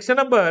 Section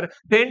number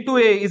 10 to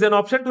A is an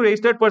option to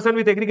registered person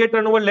with aggregate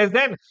turnover less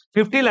than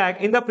 50 lakh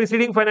in the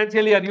preceding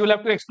financial year. You will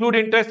have to exclude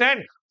interest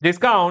and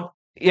discount,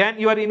 and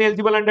you are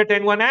ineligible under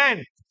 10.1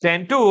 and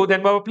 10.2.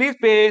 Then Baba, please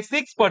pay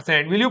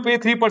 6%. Will you pay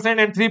 3%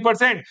 and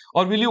 3%,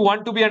 or will you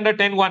want to be under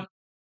 10.1?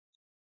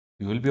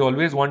 You will be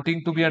always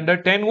wanting to be under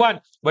 10.1.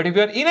 But if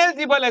you are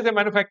ineligible as a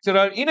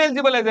manufacturer,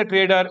 ineligible as a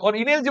trader, or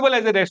ineligible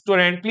as a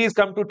restaurant, please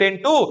come to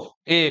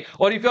 10.2A.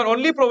 Or if you are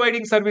only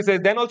providing services,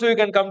 then also you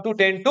can come to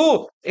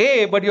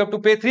 10.2A, but you have to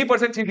pay 3%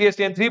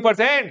 CGST and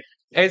 3%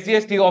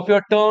 SGST of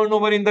your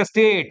turnover in the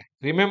state.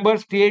 Remember,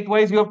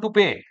 state-wise you have to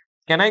pay.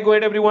 Can I go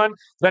ahead, everyone?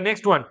 The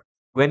next one.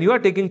 When you are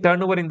taking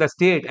turnover in the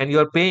state and you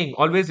are paying,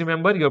 always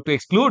remember you have to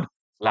exclude.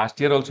 Last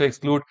year also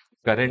exclude,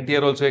 current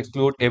year also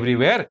exclude,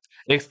 everywhere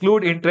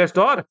exclude interest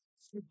or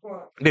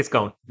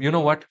discount. You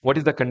know what? What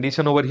is the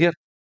condition over here?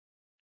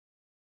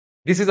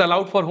 This is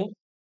allowed for whom?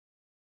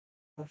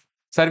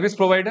 Service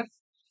provider.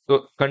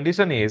 So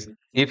condition is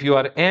if you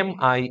are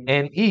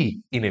MINE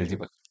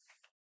ineligible.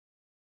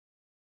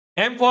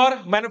 M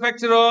for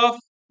manufacturer of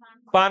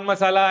pan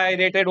masala,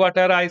 aerated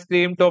water, ice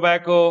cream,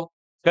 tobacco.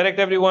 Correct,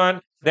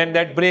 everyone? Then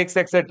that breaks,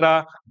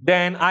 etc.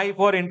 Then I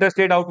for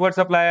interstate outward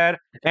supplier,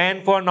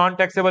 N for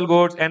non-taxable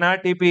goods,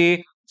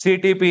 NRTP,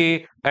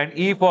 CTP, and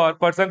E for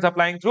person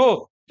supplying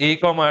through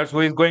e-commerce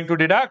who is going to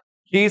deduct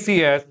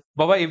TCS.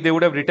 Baba, if they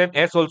would have written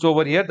S also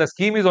over here, the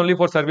scheme is only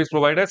for service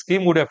provider,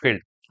 scheme would have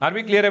failed. Are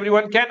we clear,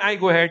 everyone? Can I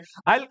go ahead?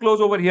 I'll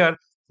close over here.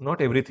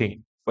 Not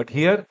everything, but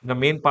here the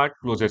main part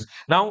closes.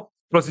 Now,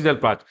 procedural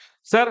part.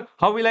 Sir,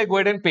 how will I go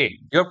ahead and pay?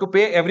 You have to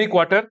pay every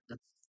quarter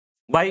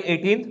by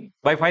 18th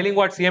by filing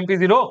what?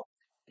 CMP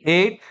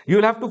 08. You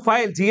will have to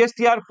file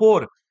GSTR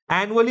 4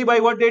 annually by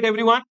what date,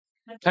 everyone?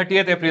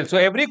 30th April. So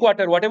every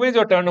quarter, whatever is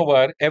your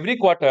turnover, every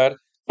quarter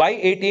by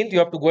 18th, you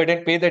have to go ahead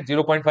and pay that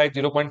 0.5,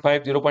 0.5,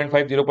 0.5,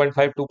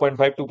 0.5,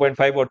 2.5,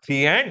 2.5 or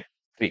 3 and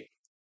 3.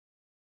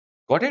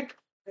 Got it?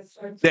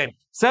 Then,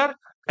 sir,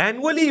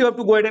 annually you have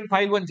to go ahead and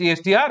file one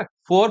GSTR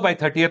 4 by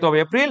 30th of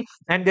April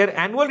and their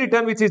annual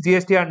return, which is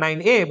GSTR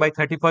 9A by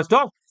 31st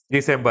of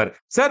December.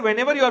 Sir,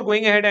 whenever you are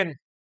going ahead and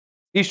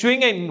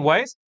issuing an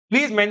invoice,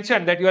 please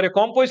mention that you are a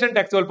composition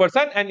taxable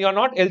person and you are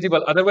not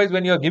eligible. Otherwise,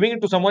 when you are giving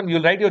it to someone, you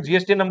will write your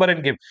GST number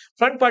and give.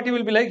 Front party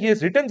will be like, he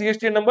has written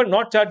GST number,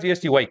 not charge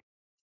GST. Why?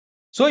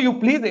 So you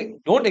please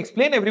don't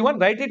explain everyone,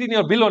 write it in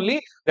your bill only.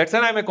 That sir,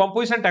 I am a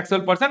composition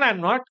taxable person, I am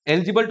not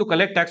eligible to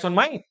collect tax on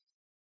my.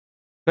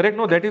 Correct?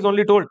 No, that is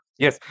only told.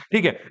 Yes.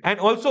 Okay. And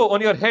also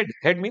on your head.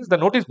 Head means the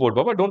notice board,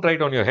 Baba. Don't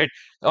write on your head.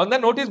 On the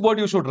notice board,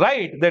 you should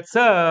write that,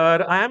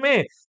 sir, I am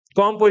a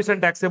composition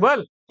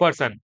taxable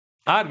person.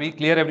 Are we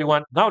clear,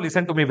 everyone? Now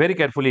listen to me very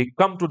carefully.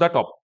 Come to the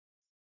top.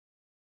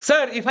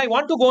 Sir, if I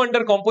want to go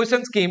under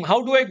composition scheme,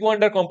 how do I go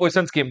under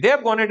composition scheme? They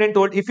have gone ahead and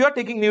told, if you are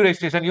taking new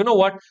registration, you know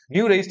what?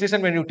 New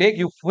registration, when you take,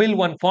 you fill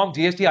one form,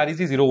 GST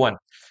REC 01.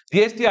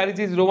 GST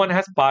REC 01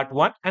 has part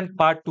 1 and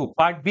part 2.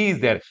 Part B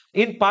is there.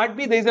 In part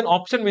B, there is an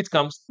option which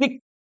comes,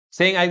 tick,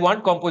 saying, I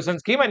want composition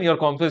scheme, and your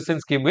composition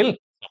scheme will.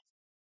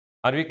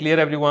 Are we clear,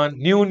 everyone?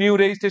 New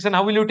registration,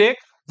 how will you take?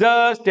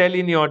 Just tell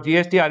in your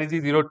GST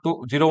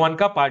REC 01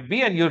 ka part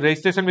B, and your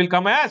registration will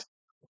come as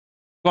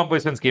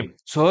composition scheme.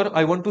 Sir,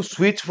 I want to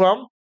switch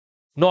from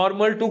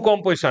normal to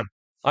composition.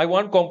 I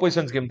want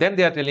composition scheme. Then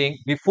they are telling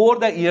before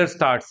the year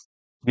starts,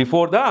 you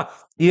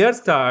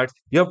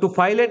have to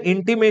file an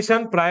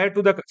intimation prior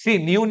to the, see,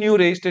 new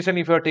registration.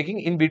 If you are taking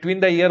in between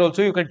the year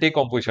also, you can take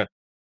composition.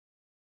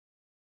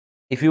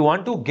 If you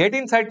want to get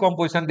inside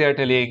composition, they are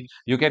telling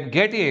you can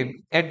get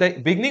in at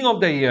the beginning of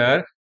the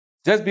year.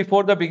 Just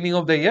before the beginning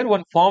of the year,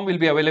 one form will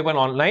be available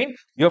online.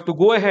 You have to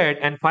go ahead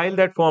and file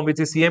that form, which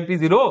is CMP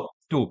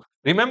 02.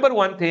 Remember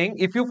one thing,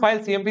 if you file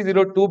CMP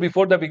 02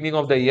 before the beginning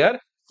of the year,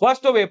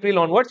 1st of April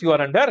onwards, you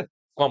are under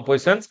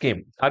composition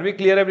scheme. Are we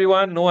clear,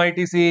 everyone? No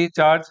ITC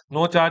charge,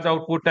 no charge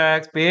output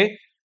tax, pay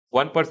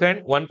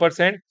 1%,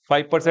 1%,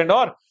 5%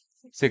 or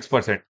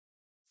 6%.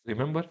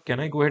 Remember, can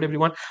I go ahead,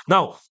 everyone?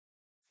 Now,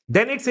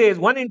 then it says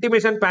one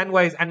intimation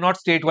pan-wise and not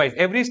state-wise.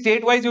 Every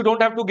state-wise you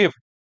don't have to give.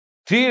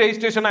 3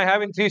 registration I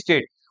have in 3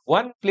 states.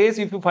 One place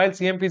if you file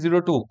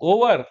CMP 02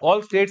 over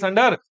all states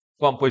under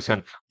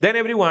composition. Then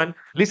everyone,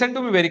 listen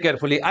to me very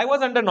carefully. I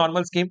was under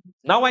normal scheme.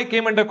 Now I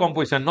came under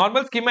composition.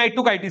 Normal scheme I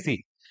took ITC.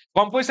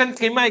 Composition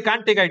scheme I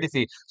can't take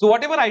ITC. So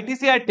whatever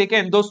ITC I had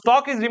taken, those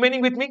stock is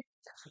remaining with me.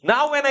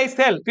 Now when I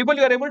sell, people,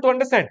 you are able to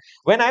understand.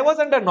 When I was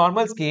under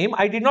normal scheme,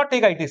 I did not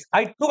take ITC.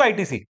 I took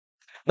ITC.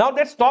 Now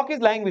that stock is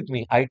lying with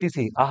me.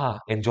 ITC,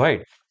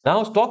 enjoyed.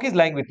 Now stock is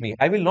lying with me.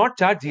 I will not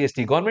charge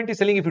GST. Government is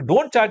telling if you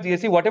don't charge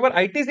GST, whatever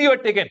ITC you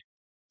have taken,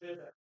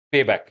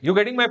 pay back. You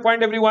getting my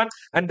point, everyone?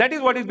 And that is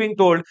what is being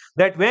told,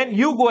 that when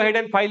you go ahead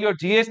and file your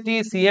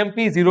GST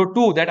CMP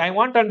 02 that I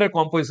want under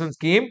composition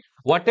scheme,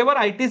 whatever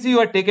ITC you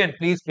have taken,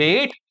 please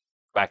pay it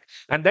back.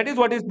 And that is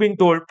what is being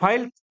told.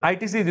 File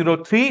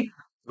ITC 03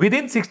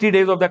 within 60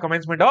 days of the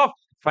commencement of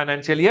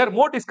financial year.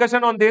 More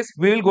discussion on this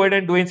we will go ahead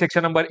and do in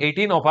section number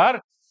 18 of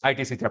our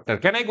ITC chapter.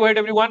 Can I go ahead,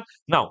 everyone?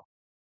 Now,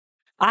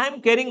 I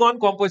am carrying on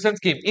composition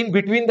scheme in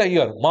between the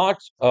year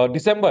March,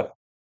 December.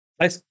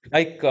 I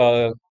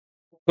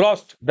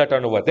crossed the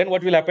turnover. Then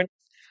what will happen?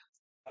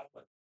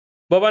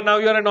 Baba, now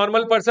you are a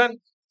normal person.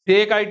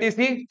 Take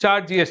ITC,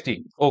 charge GST.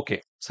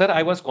 Okay. Sir,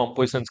 I was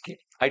composition scheme.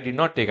 I did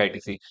not take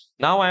ITC.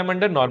 Now I am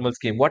under normal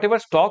scheme. Whatever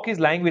stock is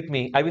lying with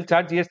me, I will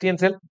charge GST and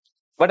sell.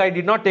 But I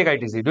did not take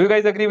ITC. Do you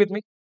guys agree with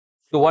me?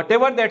 So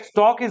whatever that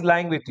stock is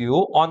lying with you,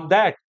 on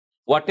that,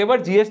 whatever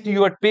GST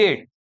you had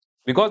paid,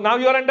 because now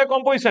you are under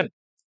composition.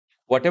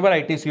 Whatever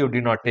ITC you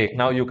did not take,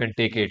 now you can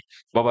take it.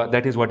 Baba,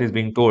 that is what is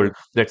being told.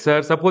 That,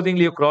 sir,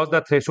 supposingly you cross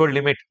the threshold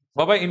limit.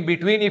 Baba, in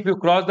between, if you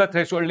cross the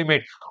threshold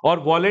limit or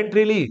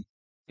voluntarily,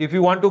 if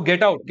you want to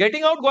get out,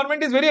 getting out,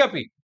 government is very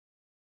happy.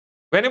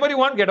 Whenever you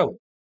want, get out.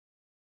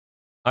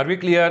 Are we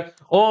clear?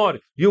 Or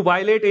you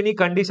violate any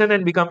condition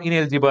and become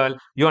ineligible.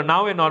 You are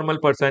now a normal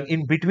person.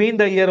 In between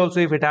the year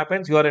also, if it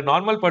happens, you are a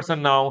normal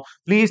person now.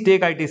 Please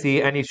take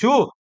ITC and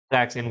issue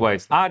tax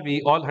invoice. Are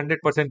we all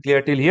 100%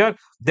 clear till here?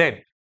 Then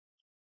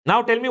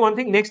now tell me one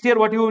thing, next year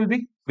what you will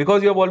be?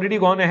 Because you have already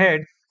gone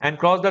ahead and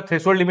crossed the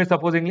threshold limit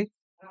supposingly.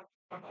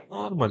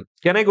 Normal.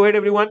 Can I go ahead,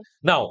 everyone?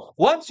 Now,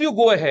 once you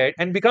go ahead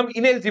and become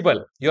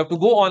ineligible, you have to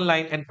go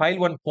online and file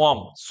one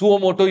form. Suo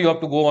moto, you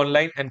have to go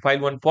online and file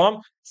one form.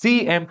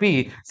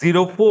 CMP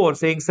 04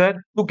 saying, sir,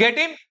 to get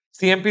in,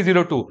 CMP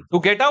 02. To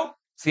get out,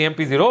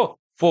 CMP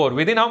 04.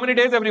 Within how many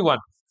days, everyone?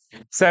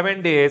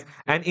 7 days.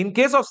 And in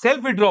case of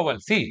self-withdrawal,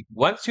 see,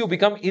 once you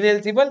become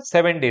ineligible,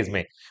 7 days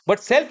may. But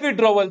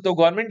self-withdrawal, the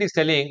government is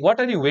telling, what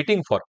are you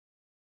waiting for?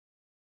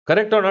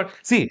 Correct or not?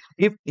 See,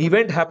 if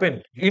event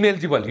happened,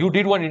 ineligible, you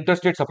did one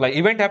interstate supply,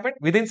 event happened,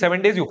 within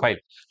 7 days you file.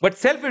 But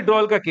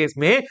self-withdrawal ka case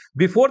may,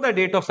 before the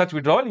date of such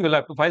withdrawal, you will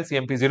have to file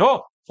CMP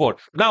 04.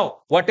 Now,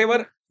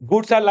 whatever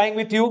goods are lying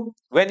with you,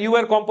 when you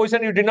were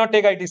composition, you did not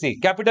take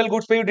ITC. Capital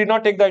goods pay, you did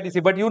not take the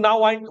ITC, but you now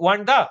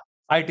want the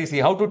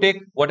ITC. How to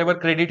take whatever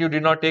credit you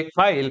did not take?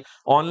 File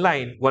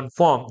online one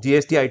form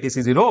GST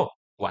ITC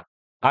 01.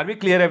 Are we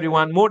clear,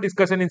 everyone? More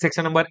discussion in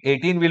section number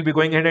 18 we'll be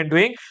going ahead and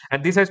doing,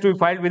 and this has to be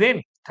filed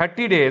within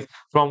 30 days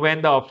from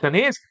when the option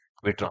is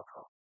withdrawn.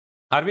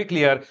 Are we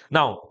clear?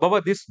 Now,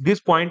 Baba,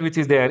 this point which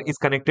is there is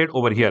connected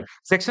over here.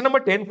 Section number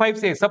 10.5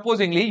 says,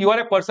 supposingly you are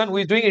a person who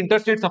is doing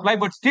interstate supply,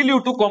 but still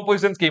you took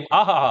composition scheme.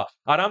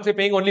 Aram se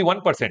paying only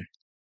 1%.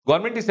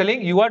 Government is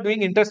telling you are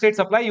doing interstate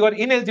supply, you are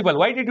ineligible.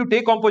 Why did you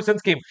take composition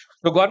scheme?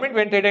 So government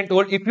went ahead and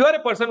told, if you are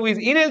a person who is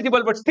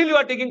ineligible but still you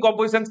are taking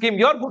composition scheme,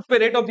 your goods pay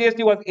rate of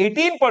GST was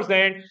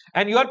 18%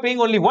 and you are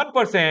paying only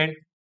 1%.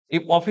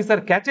 If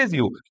officer catches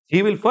you,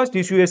 he will first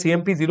issue a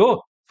CMP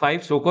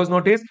 05 show cause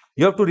notice.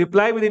 You have to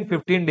reply within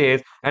 15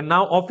 days, and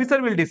now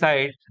officer will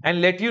decide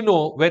and let you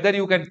know whether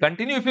you can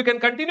continue. If you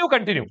can continue,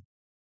 continue.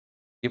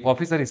 If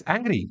officer is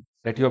angry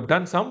that you have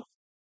done some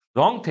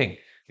wrong thing,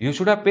 you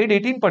should have paid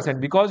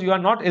 18% because you are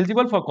not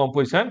eligible for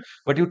composition,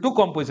 but you took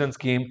composition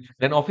scheme.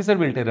 Then officer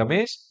will tell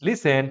Ramesh,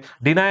 listen,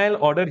 denial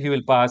order he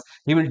will pass.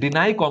 He will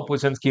deny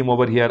composition scheme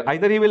over here.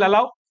 Either he will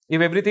allow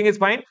if everything is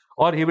fine,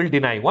 or he will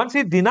deny. Once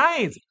he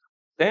denies,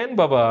 then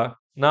Baba,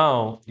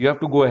 now you have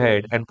to go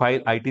ahead and file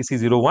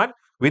ITC 01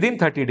 within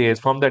 30 days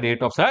from the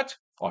date of such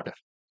order.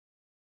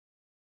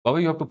 Baba,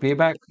 you have to pay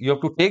back. You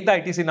have to take the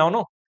ITC now,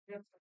 no?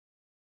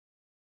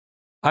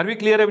 Are we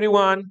clear,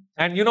 everyone?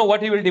 And you know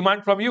what he will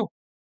demand from you?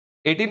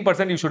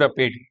 18% you should have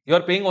paid. You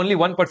are paying only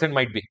 1%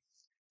 might be.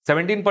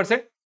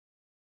 17%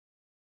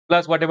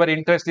 plus whatever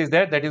interest is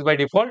there, that is by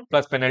default,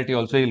 plus penalty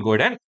also he will go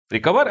ahead and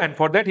recover. And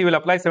for that he will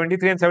apply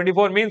 73 and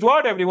 74 means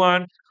what,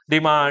 everyone?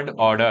 Demand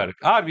order.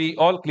 Are we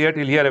all clear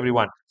till here,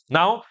 everyone?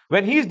 Now,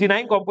 when he is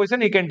denying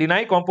composition, he can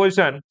deny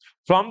composition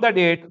from the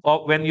date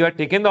of when you are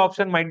taken the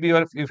option, might be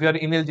if you are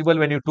ineligible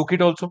when you took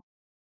it also,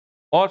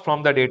 or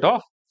from the date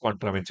of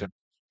contravention.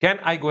 Can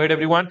I go ahead,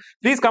 everyone?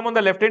 Please come on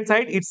the left hand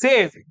side. It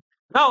says,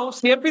 now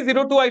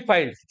CMP 02 I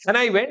filed and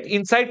I went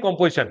inside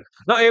composition.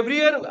 Now every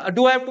year,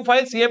 do I have to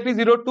file CMP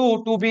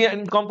 02 to be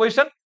in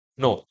composition?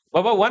 No.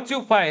 But once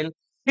you file,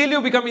 till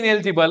you become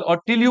ineligible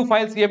or till you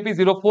file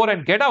CMP 04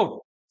 and get out,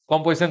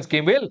 composition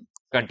scheme will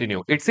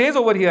continue. It says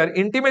over here,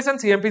 intimation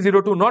CMP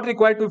 02 not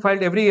required to be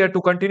filed every year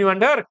to continue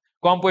under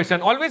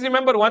composition. Always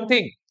remember one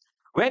thing.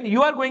 When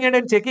you are going ahead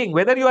and checking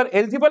whether you are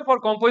eligible for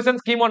composition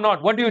scheme or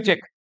not, what do you check?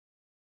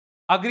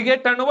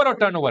 Aggregate turnover or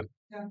turnover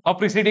of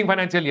preceding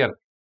financial year?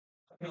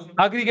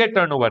 Aggregate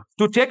turnover.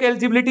 To check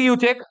eligibility, you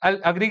check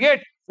aggregate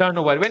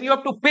turnover. When you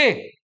have to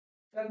pay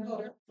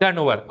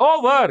turnover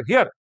over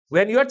here,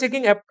 when you are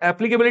checking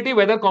applicability,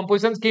 whether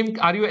composition scheme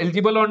are you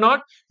eligible or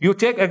not, you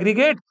check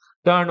aggregate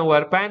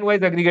turnover, pan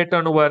wise aggregate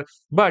turnover.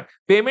 But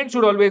payment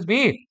should always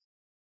be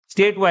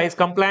state-wise,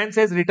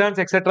 compliances, returns,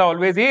 etc.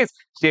 always is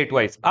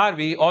state-wise. Are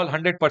we all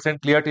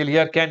 100% clear till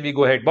here? Can we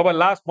go ahead? Baba,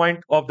 last point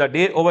of the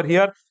day over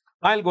here.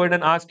 I'll go ahead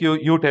and ask you,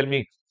 you tell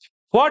me.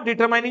 For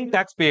determining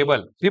tax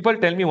payable, people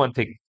tell me one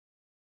thing.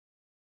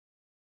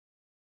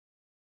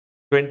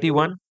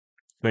 21,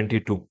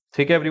 22.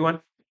 Okay, everyone?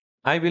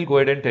 I will go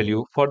ahead and tell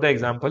you, for the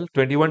example,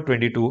 21,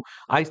 22,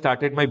 I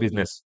started my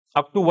business.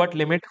 up to what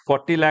limit?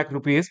 40 lakh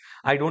rupees.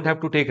 I don't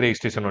have to take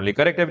registration only.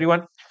 Correct,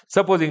 everyone?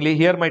 Supposingly,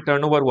 here my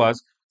turnover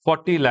was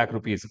 40 lakh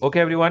rupees. Okay,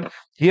 everyone?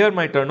 Here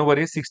my turnover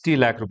is 60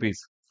 lakh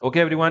rupees. Okay,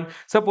 everyone?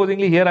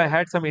 Supposingly, here I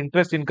had some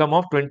interest income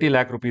of 20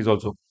 lakh rupees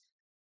also.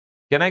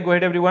 Can I go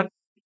ahead, everyone?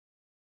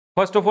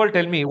 First of all,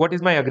 tell me what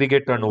is my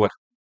aggregate turnover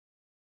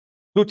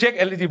to check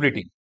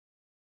eligibility.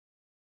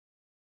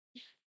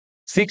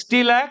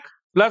 60 lakh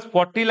plus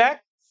 40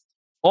 lakh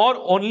or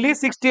only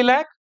 60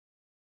 lakh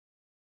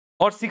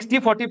or 60,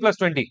 40 plus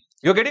 20.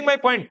 You're getting my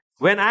point.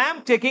 When I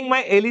am checking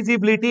my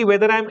eligibility,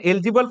 whether I am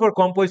eligible for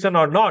composition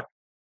or not,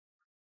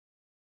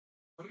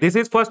 this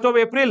is 1st of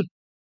April.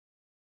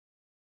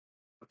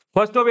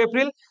 1st of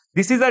April,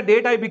 this is the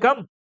date I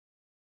become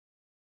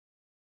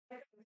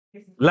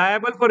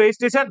liable for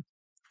registration.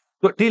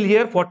 So till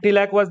here 40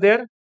 lakh was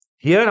there.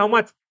 Here how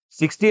much?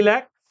 60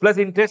 lakh plus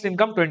interest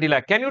income 20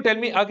 lakh. Can you tell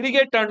me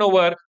aggregate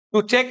turnover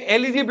to check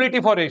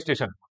eligibility for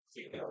registration?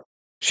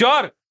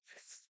 Sure.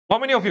 How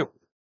many of you?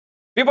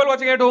 People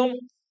watching at home?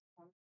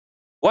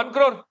 1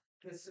 crore.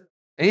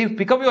 Hey,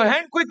 pick up your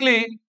hand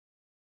quickly.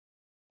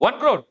 1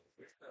 crore.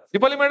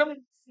 Dipali madam?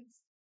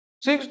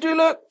 60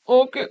 lakh.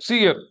 Okay, see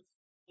here.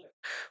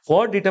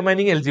 For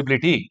determining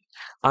eligibility,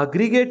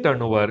 aggregate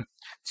turnover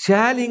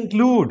shall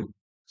include,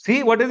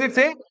 see what does it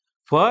say?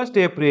 1st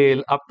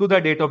April up to the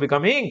date of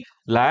becoming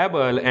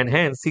liable, and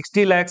hence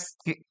 60 lakhs.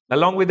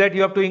 Along with that,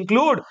 you have to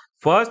include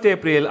 1st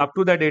April up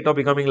to the date of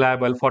becoming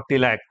liable 40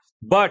 lakh.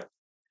 But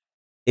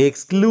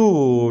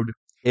exclude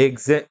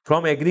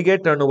from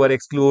aggregate turnover,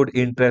 exclude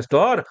interest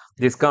or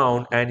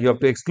discount, and you have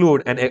to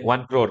exclude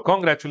 1 crore.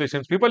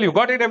 Congratulations, people. You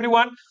got it,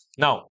 everyone.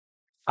 Now,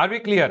 are we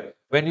clear?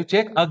 When you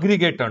check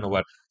aggregate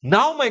turnover.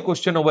 Now, my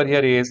question over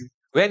here is,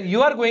 when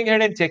you are going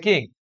ahead and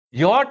checking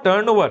your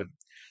turnover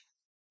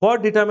for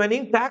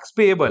determining tax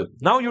payable.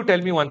 Now, you tell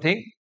me one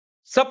thing.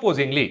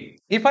 Supposingly,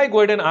 if I go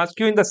ahead and ask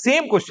you in the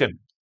same question,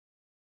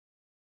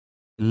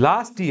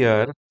 last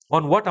year,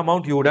 on what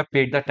amount you would have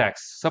paid the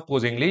tax?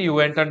 Supposingly, you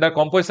went under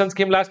composition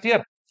scheme last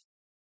year.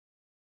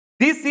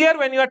 This year,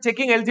 when you are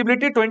checking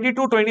eligibility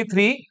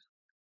 22-23,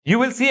 you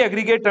will see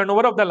aggregate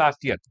turnover of the last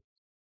year.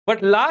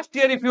 But last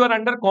year, if you are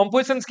under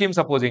composition scheme,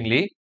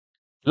 supposingly,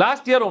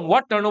 last year on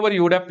what turnover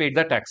you would have paid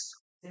the tax?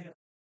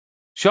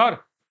 Sure.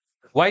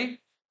 Why?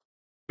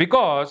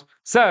 Because,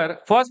 sir,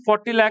 first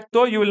 40 lakh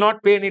though you will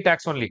not pay any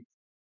tax only.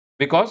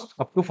 Because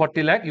up to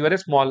 40 lakh, you are a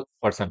small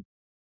person.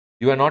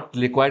 You are not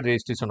required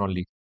registration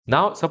only.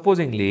 Now,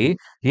 supposingly,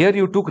 here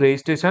you took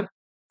registration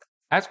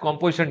as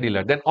composition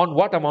dealer. Then on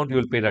what amount you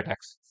will pay the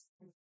tax?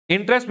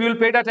 Interest, we will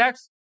pay the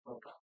tax?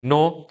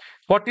 No.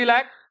 40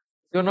 lakh,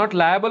 you're not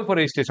liable for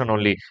registration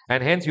only.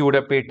 And hence you would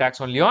have paid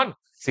tax only on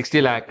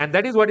 60 lakh. And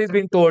that is what is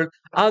being told.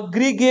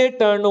 Aggregate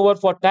turnover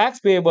for tax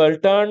payable,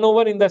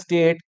 turnover in the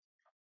state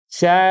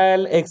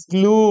shall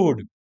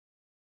exclude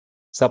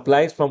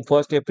supplies from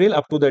 1st April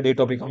up to the date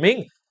of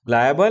becoming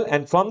liable,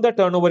 and from the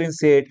turnover in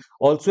state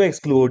also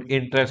exclude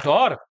interest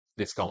or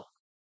discount.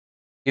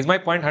 Is my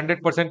point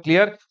 100%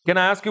 clear? Can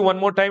I ask you one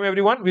more time,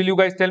 everyone? Will you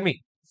guys tell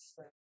me?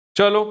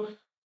 Chalo.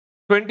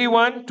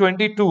 21,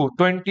 22,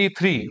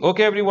 23.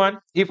 Okay, everyone.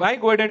 If I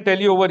go ahead and tell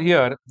you over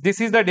here, this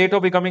is the date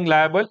of becoming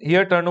liable.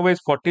 Here turnover is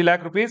 40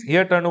 lakh rupees.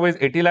 Here turnover is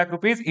 80 lakh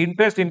rupees.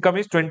 Interest income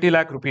is 20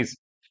 lakh rupees.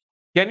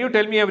 Can you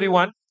tell me,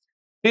 everyone,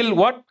 till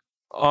what?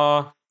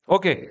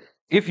 Okay.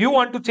 If you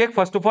want to check,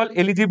 first of all,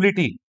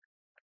 eligibility,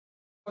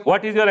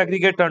 what is your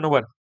aggregate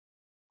turnover?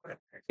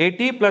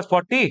 80 plus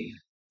 40,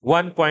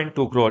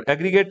 1.2 crore.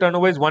 Aggregate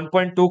turnover is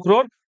 1.2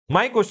 crore.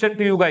 My question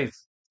to you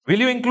guys, will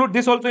you include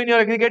this also in your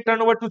aggregate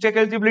turnover to check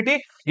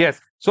eligibility? Yes.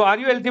 So are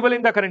you eligible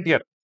in the current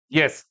year?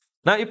 Yes.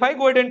 Now, if I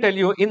go ahead and tell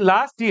you in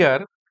last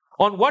year,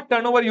 on what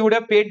turnover you would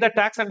have paid the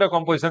tax under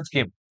composition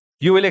scheme,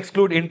 you will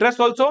exclude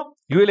interest also.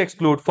 You will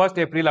exclude 1st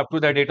April up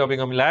to the date of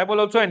becoming liable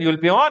also, and you will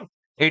pay on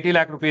 80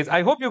 lakh rupees.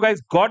 I hope you guys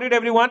got it,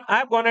 everyone. I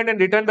have gone ahead and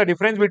written the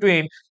difference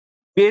between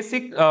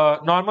basic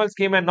normal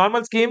scheme and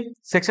normal scheme.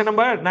 Section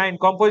number 9,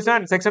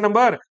 composition. Section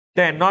number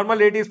 10, normal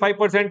rate is 5%,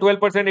 12%,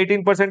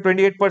 18%,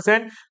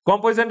 28%.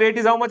 Composition rate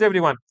is how much,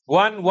 everyone?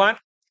 1, 1,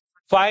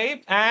 5,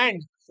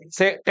 and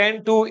say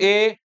 10 to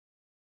A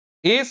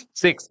is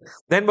 6.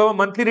 Then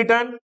monthly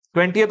return,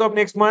 20th of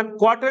next month.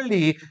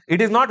 Quarterly, it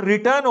is not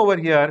return over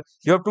here.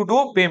 You have to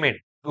do payment.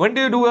 When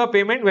do you do a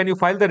payment? When you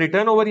file the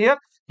return over here.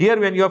 Here,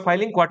 when you are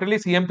filing quarterly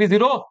CMP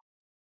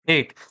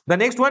 08. The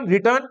next one,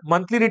 return,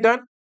 monthly return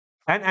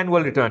and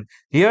annual return.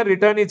 Here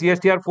return is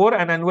GSTR 4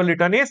 and annual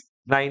return is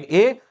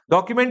 9A.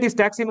 Document is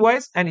tax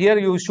invoice, and here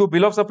you issue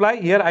bill of supply.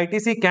 Here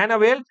ITC can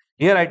avail.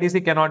 Here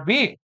ITC cannot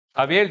be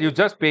availed. You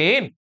just pay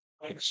in.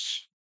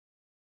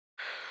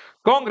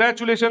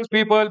 Congratulations,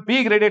 people.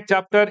 B graded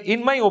chapter,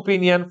 in my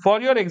opinion, for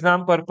your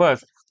exam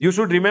purpose, you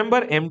should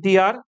remember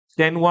MTR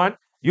 10.1.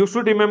 You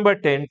should remember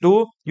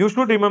 10.2. You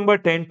should remember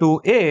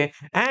 10.2A.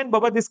 And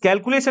Baba, this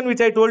calculation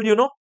which I told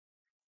you,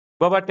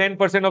 Baba,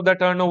 10% of the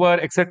turnover,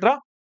 etc.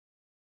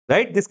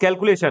 Right? This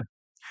calculation.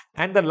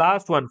 And the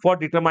last one, for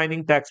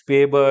determining tax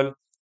payable.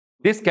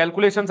 These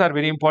calculations are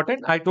very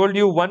important. I told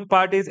you one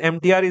part is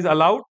MTR is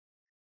allowed.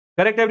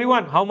 Correct,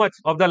 everyone? How much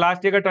of the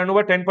last year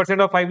turnover? 10%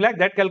 of 5 lakh.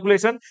 That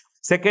calculation.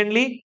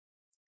 Secondly,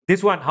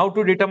 this one, how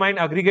to determine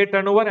aggregate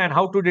turnover and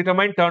how to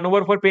determine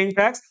turnover for paying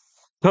tax.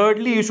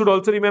 Thirdly, you should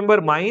also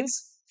remember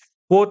mines.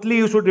 Fourthly,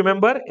 you should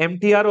remember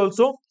MTR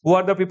also, who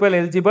are the people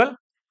eligible.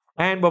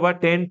 And Baba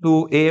 10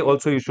 to A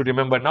also you should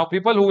remember. Now,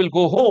 people who will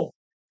go home,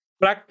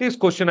 practice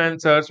question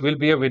answers will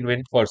be a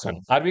win-win person.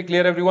 Are we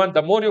clear, everyone?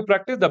 The more you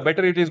practice, the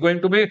better it is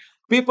going to be.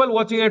 People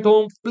watching at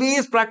home,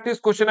 please practice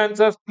question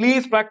answers.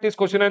 Please practice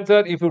question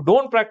answer. If you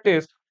don't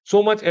practice,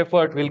 so much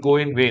effort will go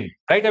in vain.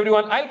 Right,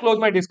 everyone? I'll close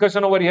my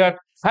discussion over here.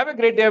 Have a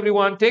great day,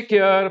 everyone. Take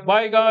care.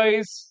 Bye,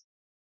 guys.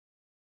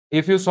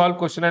 If you solve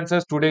question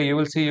answers today, you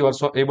will see you are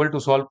able to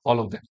solve all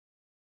of them.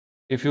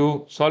 If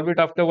you solve it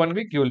after 1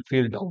 week, you will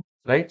feel down.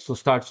 Right? So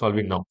start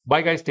solving now.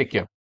 Bye, guys. Take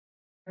care.